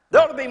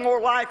 there ought to be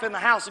more life in the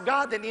house of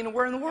God than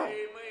anywhere in the world.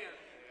 Amen.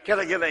 Can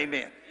I get an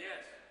amen? Yes.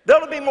 There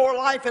ought to be more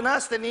life in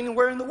us than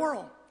anywhere in the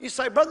world. You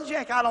say, Brother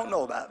Jack, I don't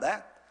know about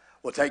that.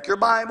 Well, take your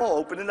Bible,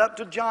 open it up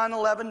to John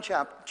 11,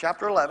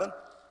 chapter 11.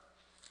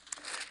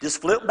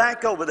 Just flip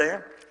back over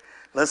there.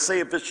 Let's see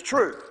if it's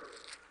true.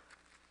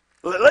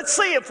 Let's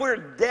see if we're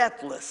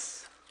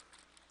deathless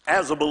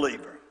as a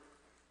believer.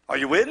 Are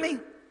you with me?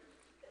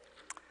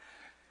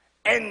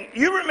 And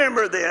you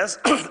remember this.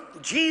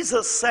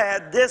 Jesus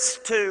said this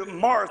to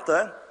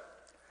Martha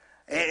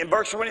in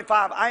verse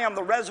 25, I am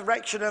the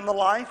resurrection and the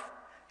life.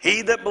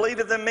 He that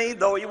believeth in me,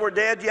 though he were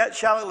dead, yet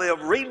shall he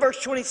live. Read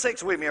verse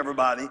 26 with me,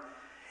 everybody.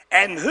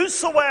 And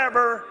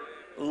whosoever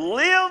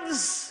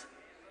lives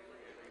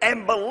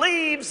and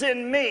believes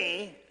in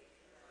me,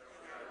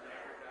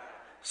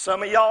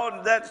 some of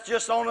y'all that's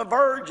just on the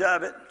verge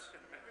of it,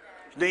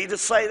 need to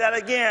say that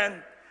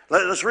again.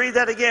 Let's read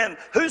that again.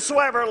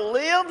 Whosoever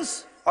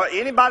lives, or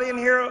anybody in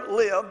here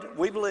lived,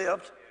 we've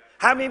lived.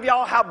 How many of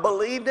y'all have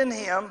believed in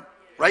him?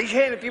 Raise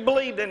your hand if you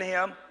believed in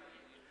him.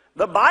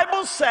 The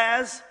Bible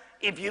says,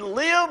 if you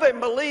live and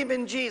believe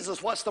in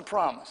Jesus, what's the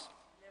promise?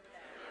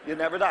 You'll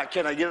never die.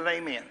 Can I get an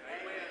amen?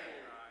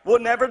 We'll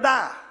never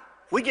die.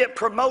 We get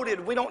promoted,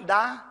 we don't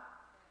die.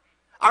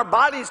 Our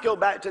bodies go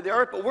back to the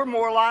earth, but we're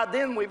more alive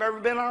than we've ever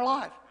been in our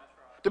life.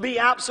 To be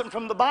absent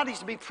from the bodies,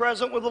 to be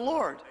present with the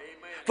Lord.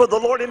 Amen. For the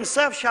Lord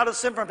himself shall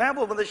ascend from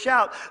heaven with a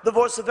shout, the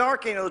voice of the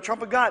archangel, the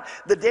trump of God.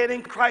 The dead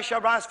in Christ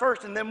shall rise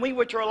first, and then we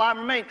which are alive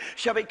and remain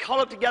shall be caught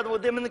up together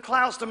with them in the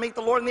clouds to meet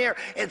the Lord in the air.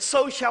 And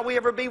so shall we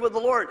ever be with the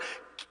Lord.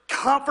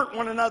 Comfort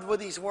one another with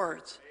these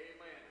words.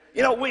 Amen.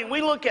 You know,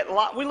 we look at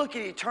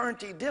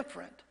eternity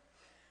different.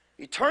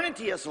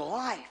 Eternity is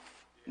life,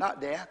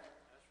 not death.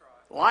 That's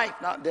right. Life,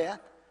 not death.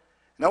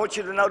 And I want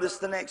you to notice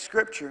the next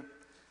scripture.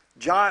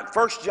 1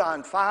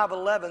 John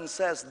 5:11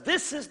 says,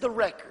 this is the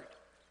record,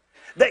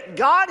 that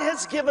God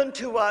has given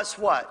to us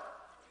what?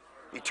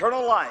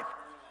 Eternal life.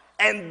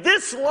 And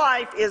this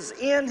life is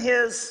in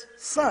his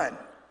Son.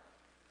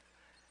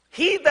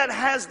 He that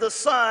has the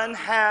Son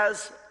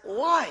has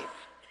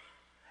life.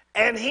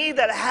 And he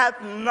that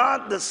hath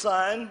not the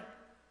Son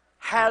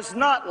has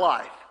not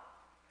life.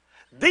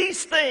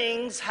 These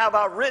things have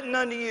I written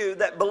unto you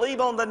that believe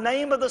on the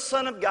name of the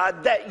Son of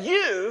God, that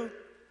you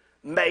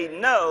may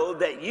know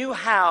that you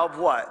have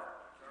what?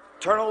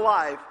 Eternal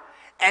life,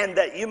 and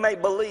that you may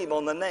believe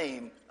on the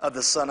name of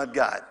the Son of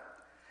God.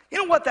 You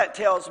know what that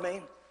tells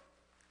me?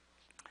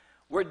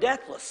 We're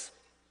deathless.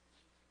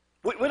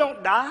 We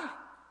don't die. Amen.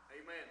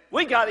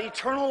 We got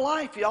eternal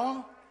life,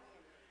 y'all.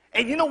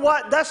 And you know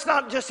what? That's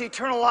not just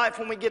eternal life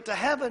when we get to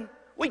heaven.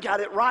 We got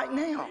it right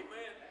now.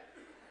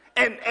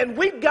 And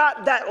we've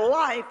got that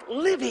life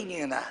living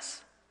in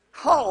us.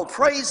 Oh,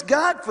 praise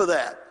God for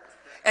that.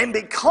 And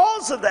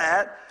because of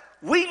that,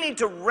 we need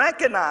to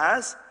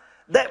recognize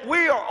that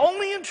we are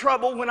only in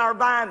trouble when our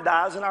vine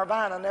dies, and our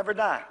vine will never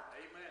die.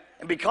 Amen.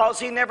 And because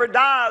he never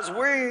dies,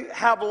 we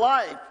have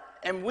life,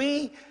 and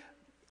we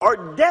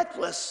are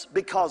deathless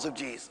because of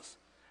Jesus.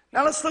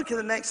 Now let's look at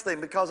the next thing,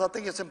 because I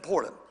think it's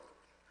important.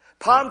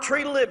 Palm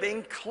tree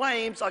living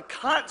claims a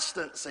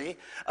constancy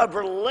of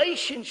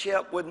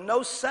relationship with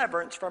no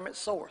severance from its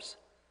source.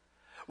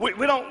 We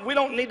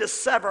don't need to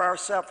sever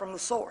ourselves from the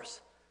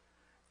source.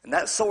 And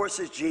that source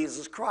is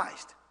Jesus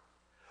Christ.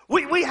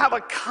 We have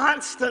a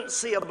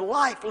constancy of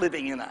life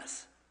living in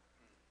us.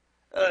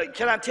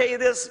 Can I tell you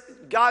this?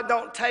 God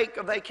don't take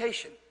a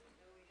vacation.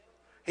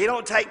 He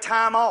don't take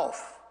time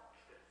off.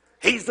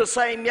 He's the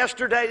same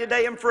yesterday,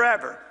 today, and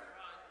forever.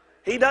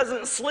 He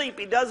doesn't sleep.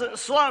 He doesn't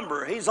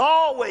slumber. He's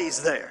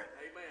always there.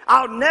 Amen.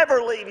 I'll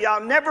never leave you. I'll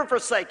never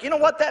forsake. You know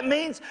what that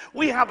means?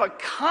 We have a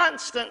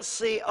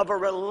constancy of a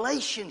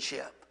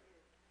relationship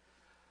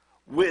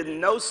with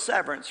no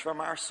severance from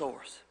our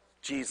source,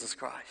 Jesus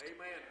Christ.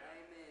 Amen.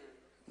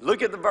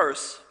 Look at the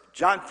verse,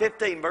 John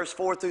 15, verse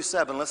 4 through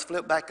 7. Let's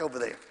flip back over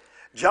there.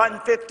 John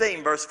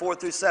 15, verse 4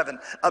 through 7.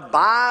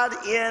 Abide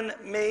in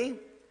me,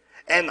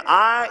 and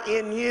I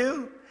in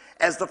you.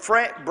 As the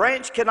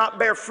branch cannot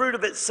bear fruit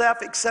of itself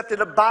except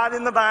it abide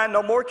in the vine,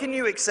 no more can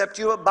you except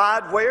you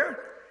abide where?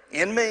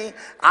 In me.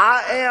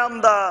 I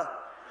am the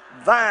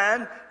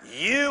vine,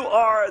 you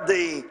are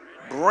the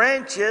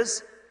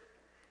branches.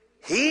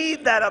 He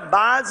that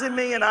abides in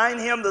me and I in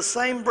him, the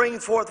same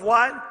brings forth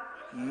what?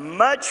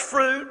 Much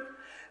fruit.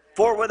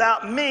 For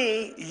without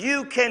me,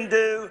 you can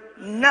do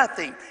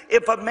nothing.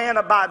 If a man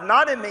abide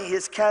not in me, he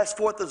is cast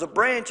forth as a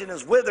branch and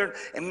is withered,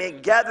 and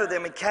men gather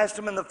them and cast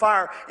them in the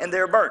fire, and they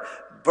are burnt.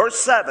 Verse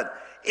 7,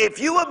 if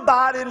you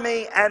abide in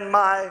me and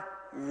my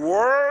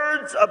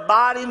words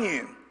abide in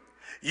you,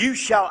 you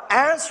shall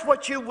ask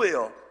what you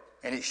will,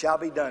 and it shall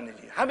be done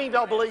to you. How many of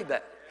y'all believe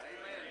that?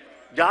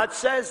 God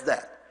says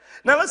that.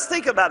 Now let's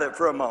think about it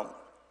for a moment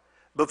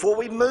before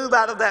we move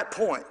out of that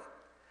point.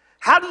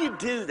 How do you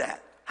do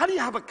that? How do you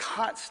have a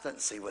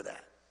constancy with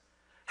that?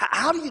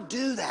 How do you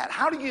do that?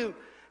 How do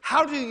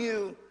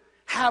you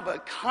have a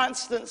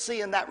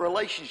constancy in that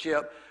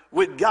relationship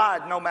with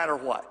God no matter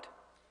what?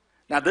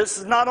 Now, this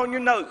is not on your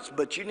notes,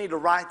 but you need to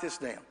write this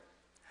down.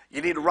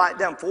 You need to write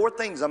down 4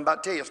 things I'm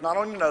about to tell you. It's not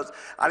on your notes.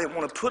 I didn't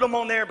want to put them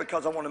on there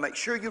because I want to make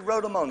sure you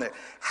wrote them on there.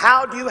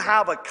 How do you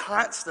have a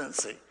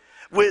constancy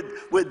with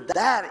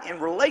that in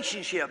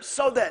relationships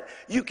so that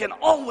you can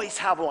always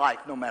have life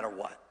no matter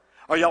what?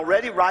 Are y'all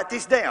ready? Write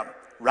these down.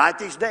 Write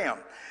these down.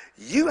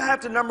 You have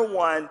to, number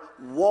 1,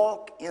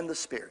 walk in the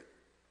Spirit.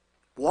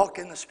 Walk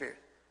in the Spirit.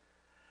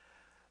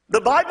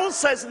 The Bible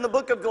says in the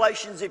book of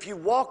Galatians, if you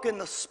walk in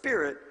the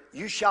Spirit,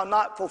 you shall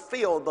not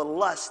fulfill the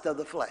lust of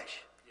the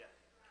flesh.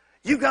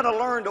 You've got to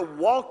learn to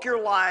walk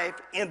your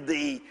life in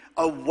the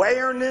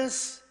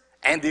awareness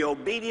and the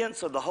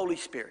obedience of the Holy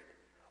Spirit.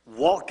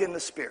 Walk in the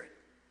Spirit.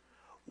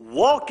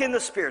 Walk in the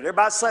Spirit.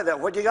 Everybody say that.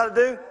 What you got to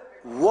do?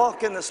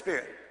 Walk in the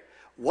Spirit.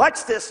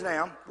 Watch this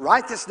now.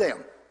 Write this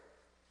down.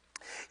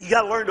 You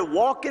got to learn to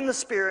walk in the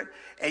Spirit,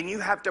 and you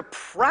have to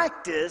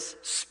practice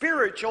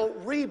spiritual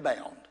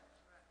rebound.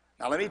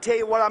 Now, let me tell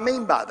you what I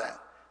mean by that.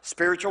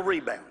 Spiritual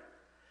rebound.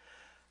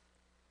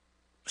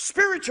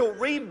 Spiritual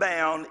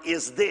rebound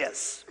is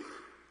this.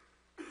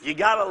 You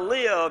got to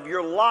live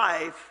your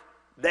life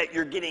that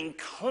you're getting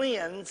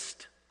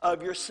cleansed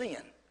of your sin.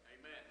 Amen.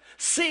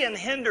 Sin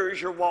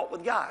hinders your walk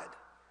with God.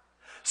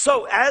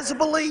 So as a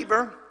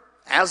believer,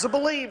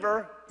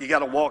 you got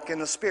to walk in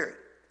the Spirit.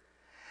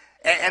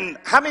 And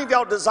how many of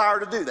y'all desire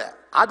to do that?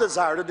 I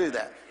desire to do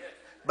that.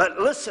 But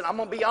listen, I'm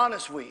going to be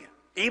honest with you.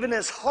 Even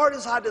as hard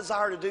as I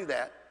desire to do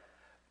that,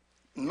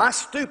 My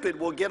stupid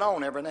will get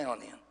on every now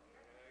and then.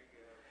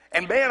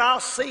 And man, I'll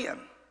sin.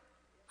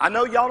 I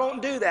know y'all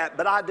don't do that,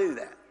 but I do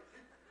that.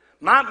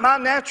 My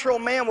natural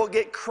man will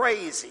get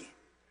crazy.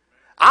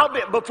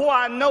 Before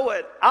I know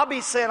it, I'll be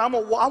saying, I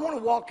want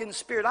to walk in the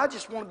Spirit. I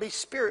just want to be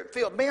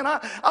Spirit-filled. Man, I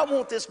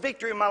want this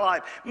victory in my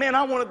life. Man,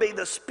 I want to be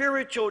the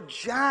spiritual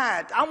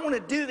giant. I want to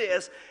do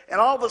this.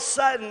 And all of a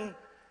sudden,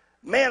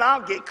 man,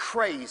 I'll get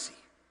crazy.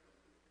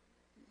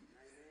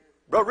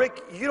 Bro,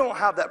 Rick, you don't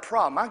have that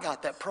problem. I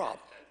got that problem.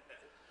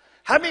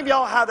 How many of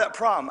y'all have that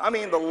problem? I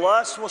mean, the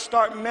lust will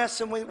start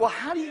messing with you. Well,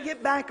 how do you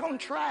get back on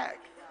track?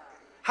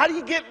 How do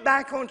you get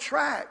back on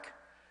track?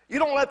 You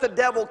don't let the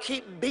devil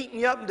keep beating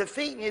you up and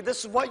defeating you.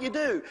 This is what you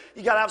do.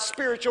 You got to have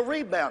spiritual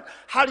rebound.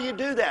 How do you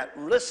do that?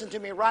 Listen to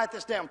me. Write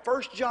this down.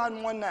 1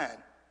 John 1:9.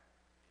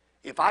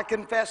 If I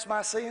confess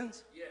my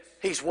sins, yes.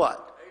 He's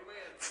what? Amen.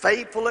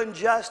 Faithful and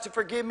just to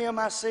forgive me of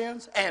my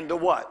sins and to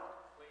what?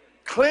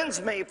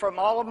 Cleanse me from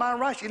all of my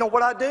unrighteousness. You know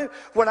what I do?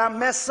 When I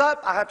mess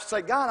up, I have to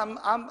say, God,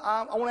 I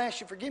want to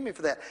ask you to forgive me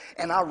for that.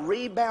 And I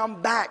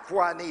rebound back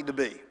where I need to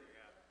be.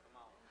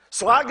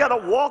 So I got to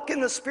walk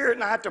in the Spirit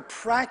and I have to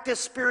practice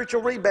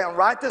spiritual rebound.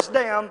 Write this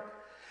down.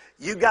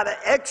 You got to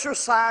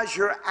exercise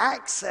your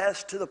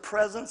access to the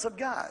presence of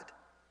God.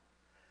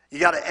 You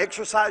got to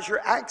exercise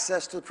your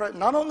access to the presence,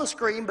 not on the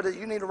screen, but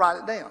you need to write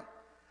it down.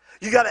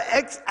 You got to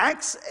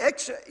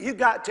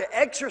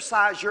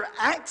exercise your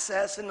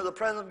access into the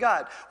presence of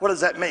God. What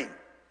does that mean?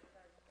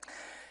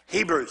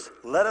 Hebrews,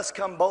 let us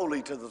come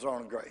boldly to the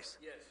throne of grace,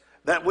 yes,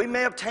 that we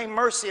may obtain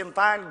mercy and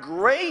find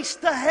grace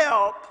to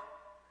help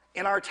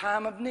in our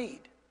time of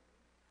need.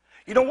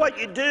 You know what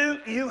you do?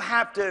 You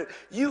have to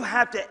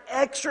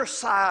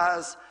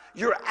exercise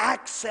your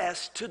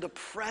access to the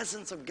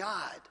presence of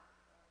God.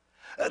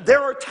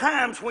 There are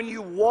times when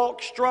you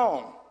walk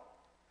strong.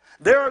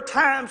 There are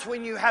times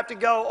when you have to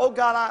go, oh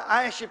God,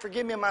 I ask you to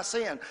forgive me of my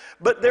sin.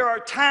 But there are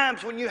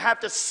times when you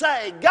have to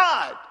say,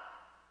 God,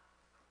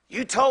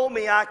 you told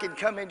me I can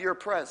come into your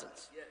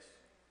presence. Yes.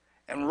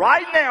 And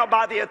right now,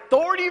 by the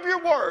authority of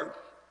your word,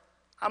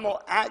 I'm going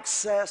to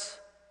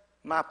access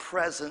my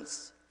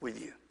presence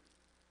with you.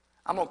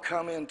 I'm going to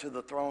come into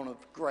the throne of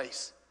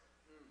grace.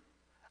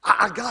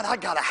 God, I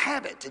got to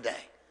have it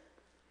today.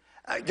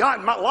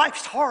 God, my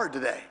life's hard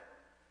today.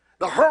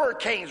 The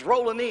hurricane's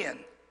rolling in.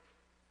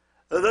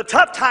 The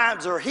tough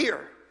times are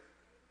here.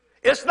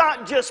 It's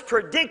not just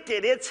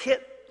predicted, it's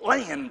hit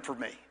land for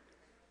me.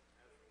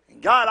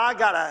 And God, I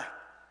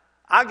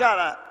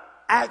gotta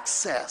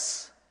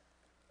access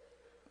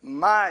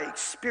my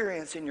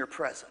experience in your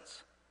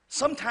presence.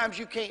 Sometimes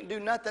you can't do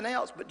nothing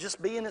else but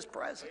just be in his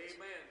presence.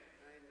 Amen.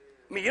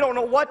 I mean, you don't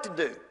know what to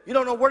do. You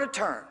don't know where to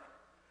turn.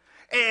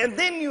 And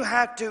then you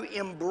have to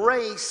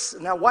embrace,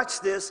 now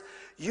watch this,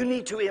 you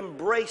need to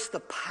embrace the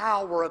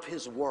power of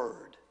his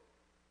word.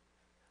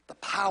 The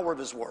power of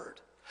his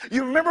word.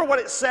 You remember what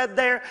it said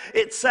there?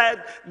 It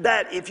said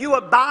that if you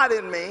abide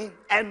in me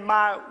and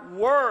my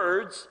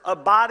words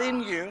abide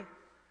in you,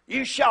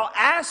 you shall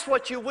ask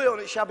what you will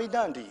and it shall be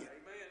done to you.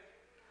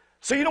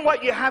 So you know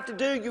what you have to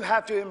do? You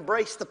have to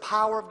embrace the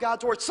power of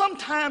God's word.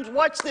 Sometimes,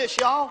 watch this,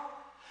 y'all.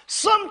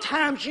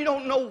 Sometimes you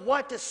don't know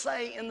what to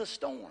say in the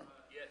storm.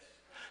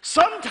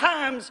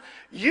 Sometimes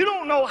you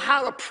don't know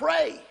how to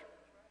pray.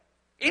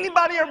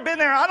 Anybody ever been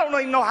there? I don't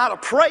even know how to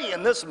pray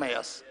in this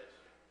mess.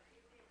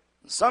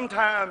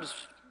 Sometimes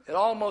it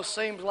almost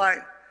seems like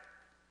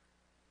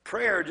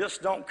prayer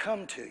just don't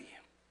come to you.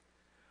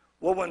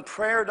 Well, when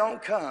prayer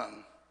don't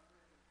come,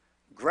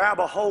 grab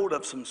a hold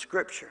of some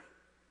scripture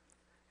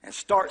and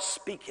start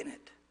speaking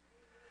it.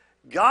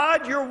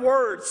 God, your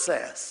word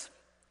says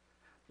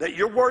that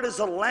your word is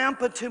a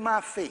lamp unto my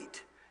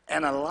feet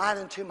and a light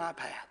unto my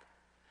path.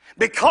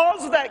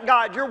 Because of that,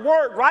 God, your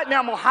word, right now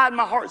I'm going to hide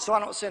my heart so I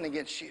don't sin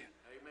against you.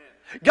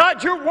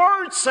 God, your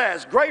word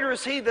says, greater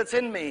is he that's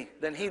in me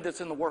than he that's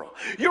in the world.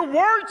 Your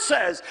word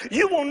says,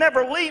 you will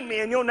never leave me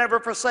and you'll never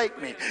forsake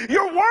me.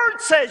 Your word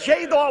says,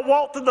 yea, though I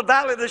walk through the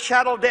valley of the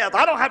shadow of death,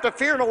 I don't have to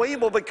fear no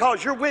evil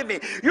because you're with me.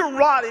 Your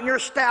rod and your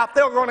staff,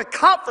 they're going to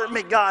comfort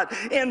me, God,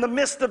 in the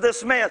midst of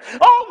this mess.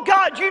 Oh,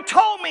 God, you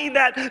told me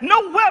that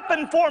no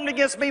weapon formed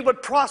against me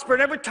would prosper,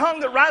 and every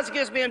tongue that rises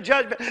against me in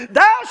judgment,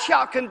 thou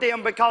shalt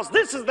condemn, because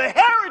this is the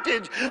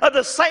heritage of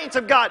the saints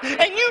of God.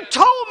 And you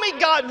told me,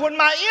 God, when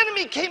my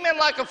enemy came in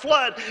like a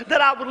flood, that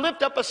I would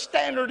lift up a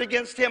standard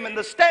against him. And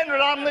the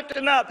standard I'm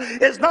lifting up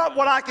is not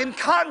what I can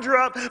conjure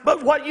up,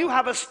 but what you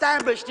have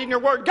established in your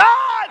word.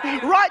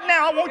 God, right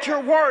now I want your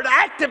word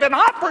active and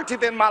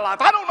operative in my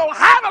life. I don't know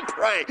how to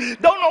pray,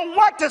 don't know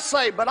what to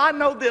say, but I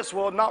know this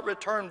will not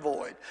return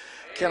void.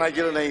 Can I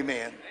get an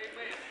amen?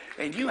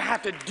 And you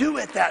have to do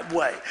it that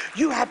way.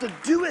 You have to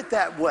do it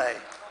that way.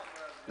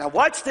 Now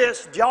watch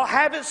this. Do y'all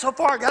have it so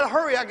far? I gotta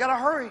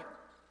hurry.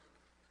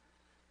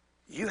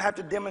 You have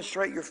to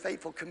demonstrate your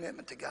faithful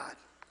commitment to God.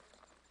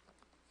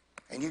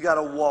 And you got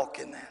to walk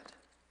in that.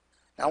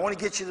 Now, I want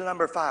to get you to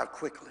number 5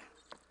 quickly.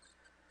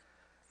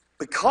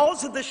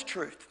 Because of this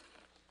truth,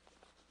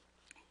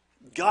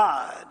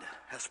 God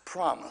has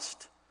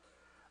promised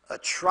a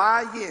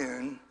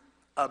triune,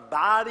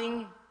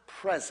 abiding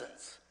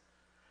presence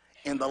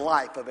in the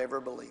life of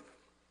every believer.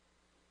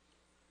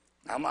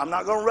 I'm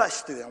not going to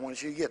rush through that. I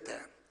want you to get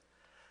that.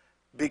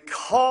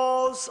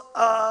 Because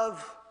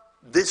of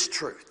this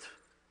truth,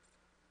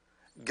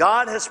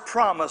 God has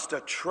promised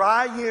a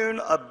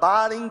triune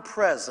abiding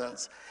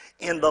presence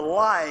in the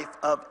life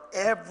of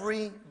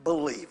every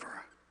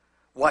believer.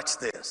 Watch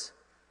this.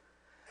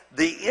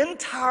 The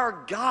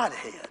entire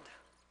Godhead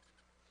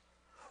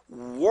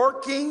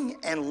working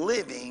and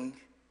living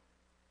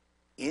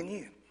in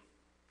you.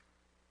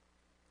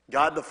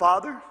 God the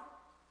Father,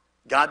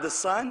 God the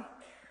Son,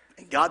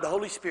 and God the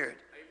Holy Spirit.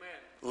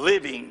 Amen.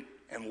 Living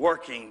and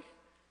working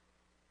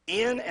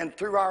in and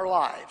through our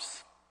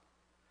lives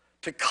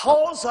to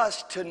cause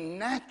us to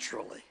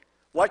naturally,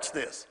 watch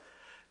this,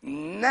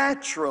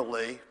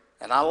 naturally,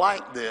 and I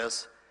like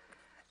this,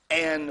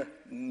 and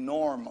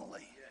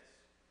normally,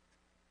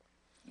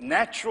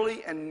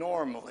 naturally and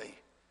normally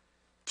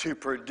to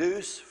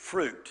produce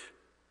fruit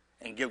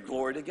and give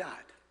glory to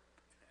God.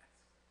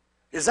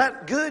 Is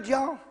that good,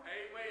 y'all? Amen.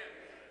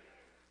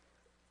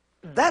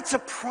 That's a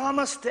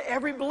promise to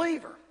every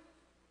believer.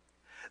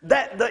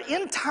 That the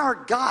entire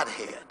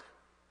Godhead,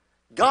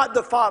 God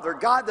the Father,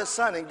 God the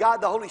Son, and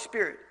God the Holy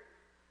Spirit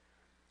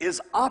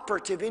is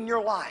operative in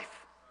your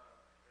life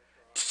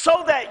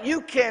so that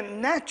you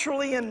can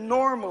naturally and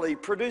normally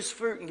produce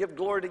fruit and give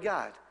glory to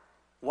God.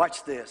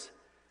 Watch this.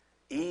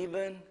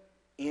 Even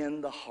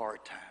in the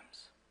hard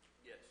times.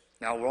 Yes.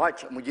 Now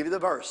watch, I'm going to give you the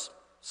verse.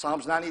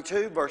 Psalms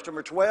 92, verse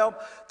number 12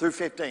 through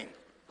 15.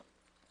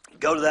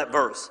 Go to that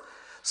verse.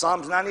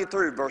 Psalms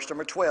 93, verse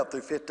number 12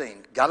 through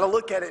 15. Got to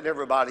look at it,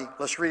 everybody.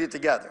 Let's read it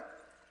together.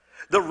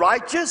 The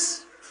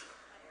righteous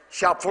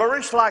shall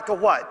flourish like a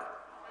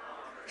what?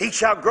 He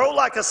shall grow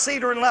like a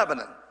cedar in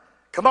Lebanon.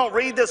 Come on,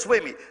 read this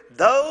with me.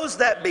 Those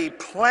that be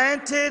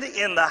planted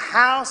in the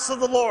house of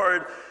the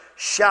Lord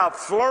shall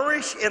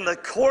flourish in the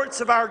courts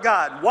of our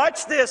God.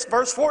 Watch this,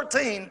 verse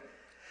 14.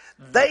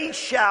 They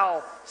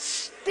shall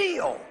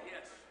still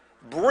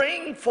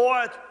bring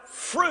forth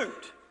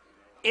fruit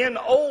in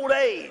old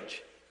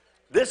age.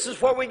 This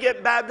is where we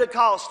get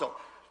Baptist-Costal.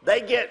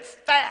 They get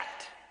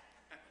fat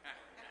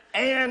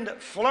and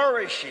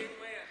flourishing.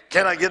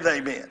 Can I get an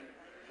amen?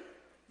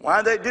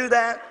 Why do they do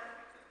that?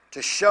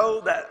 To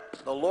show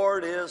that the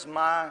Lord is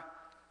my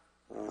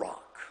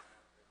rock.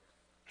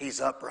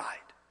 He's upright.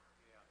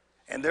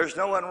 And there's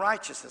no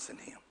unrighteousness in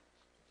him.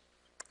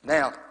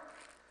 Now,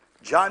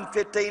 John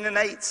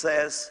 15:8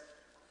 says,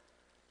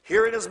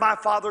 herein is my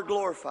Father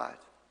glorified,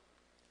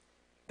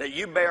 that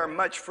you bear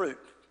much fruit,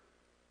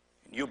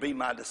 and you'll be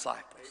my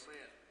disciples. Amen.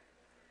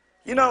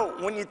 You know,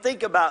 when you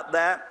think about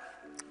that,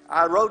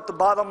 I wrote the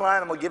bottom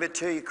line. I'm going to give it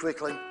to you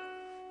quickly.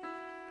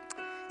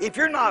 If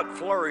you're not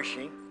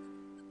flourishing,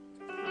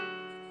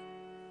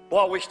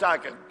 boy, I wished I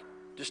could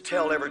just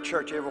tell every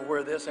church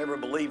everywhere this, every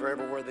believer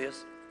everywhere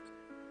this.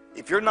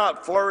 If you're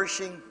not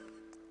flourishing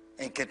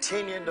and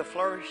continuing to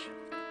flourish,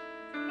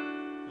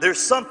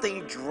 there's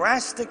something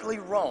drastically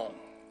wrong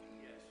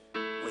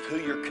with who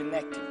you're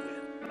connected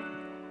with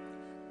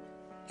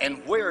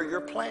and where you're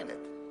planted.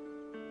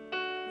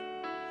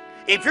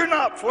 If you're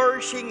not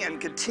flourishing and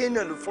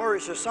continuing to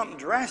flourish, there's something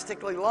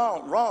drastically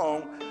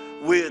wrong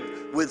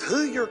with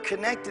who you're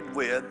connected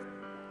with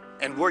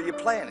and where you're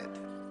planted.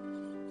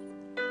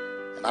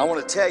 And I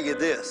want to tell you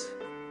this.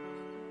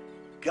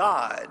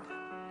 God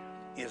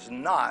is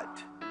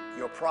not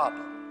your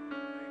problem.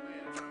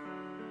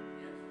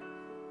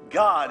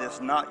 God is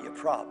not your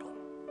problem.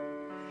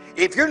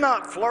 If you're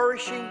not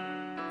flourishing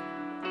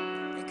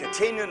and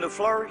continuing to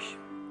flourish,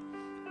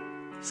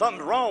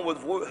 something's wrong with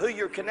who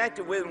you're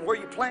connected with and where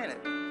you're planted.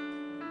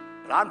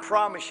 But I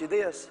promise you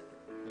this,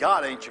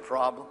 God ain't your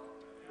problem.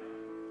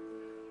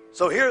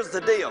 So here's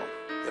the deal.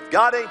 If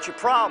God ain't your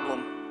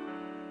problem,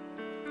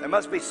 there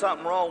must be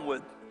something wrong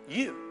with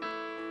you.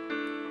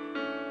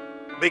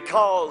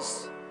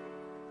 Because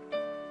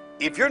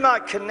if you're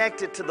not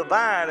connected to the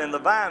vine and the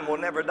vine will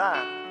never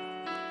die,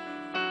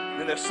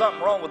 then there's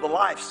something wrong with the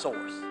life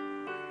source.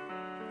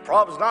 The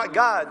problem's not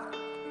God.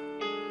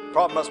 The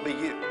problem must be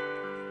you.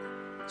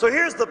 So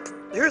here's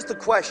the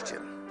question.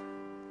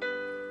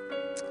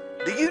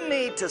 Do you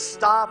need to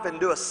stop and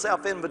do a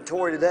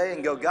self-inventory today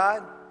and go,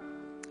 God,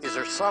 is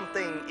there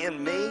something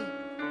in me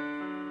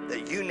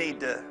that you need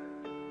to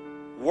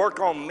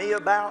work on me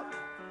about?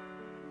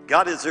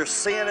 God, is there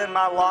sin in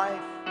my life?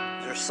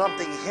 Is there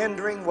something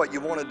hindering what you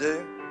want to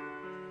do?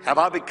 Have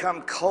I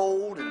become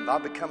cold and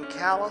have I become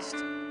calloused?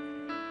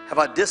 Have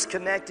I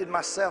disconnected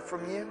myself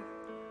from you?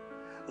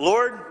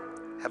 Lord,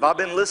 have I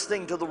been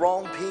listening to the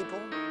wrong people?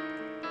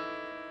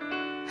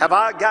 Have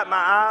I got my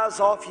eyes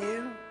off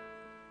you?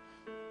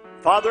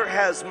 Father,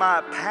 has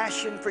my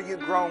passion for you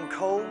grown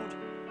cold?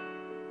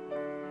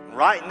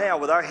 Right now,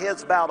 with our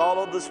heads bowed all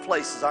over this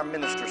place as our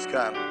ministers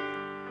come,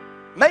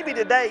 maybe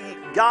today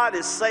God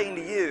is saying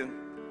to you,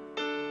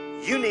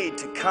 you need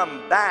to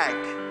come back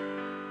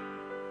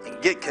and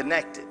get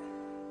connected.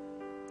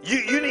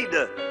 You need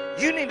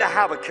to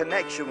have a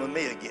connection with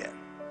me again.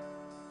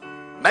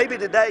 Maybe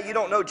today you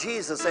don't know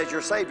Jesus as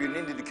your Savior. You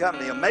need to come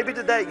to Him. Maybe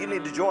today you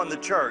need to join the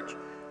church.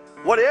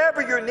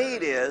 Whatever your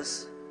need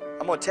is,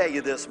 I'm going to tell you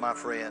this, my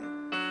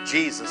friend.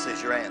 Jesus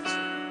is your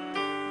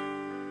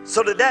answer.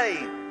 So today,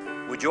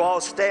 would you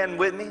all stand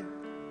with me?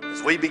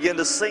 As we begin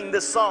to sing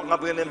this song, I'm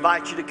going to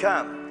invite you to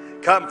come.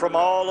 Come from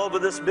all over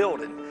this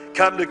building.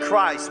 Come to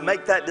Christ.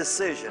 Make that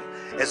decision.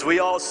 As we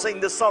all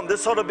sing this song,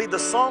 this ought to be the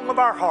song of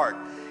our heart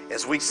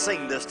as we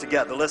sing this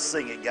together. Let's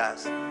sing it,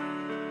 guys.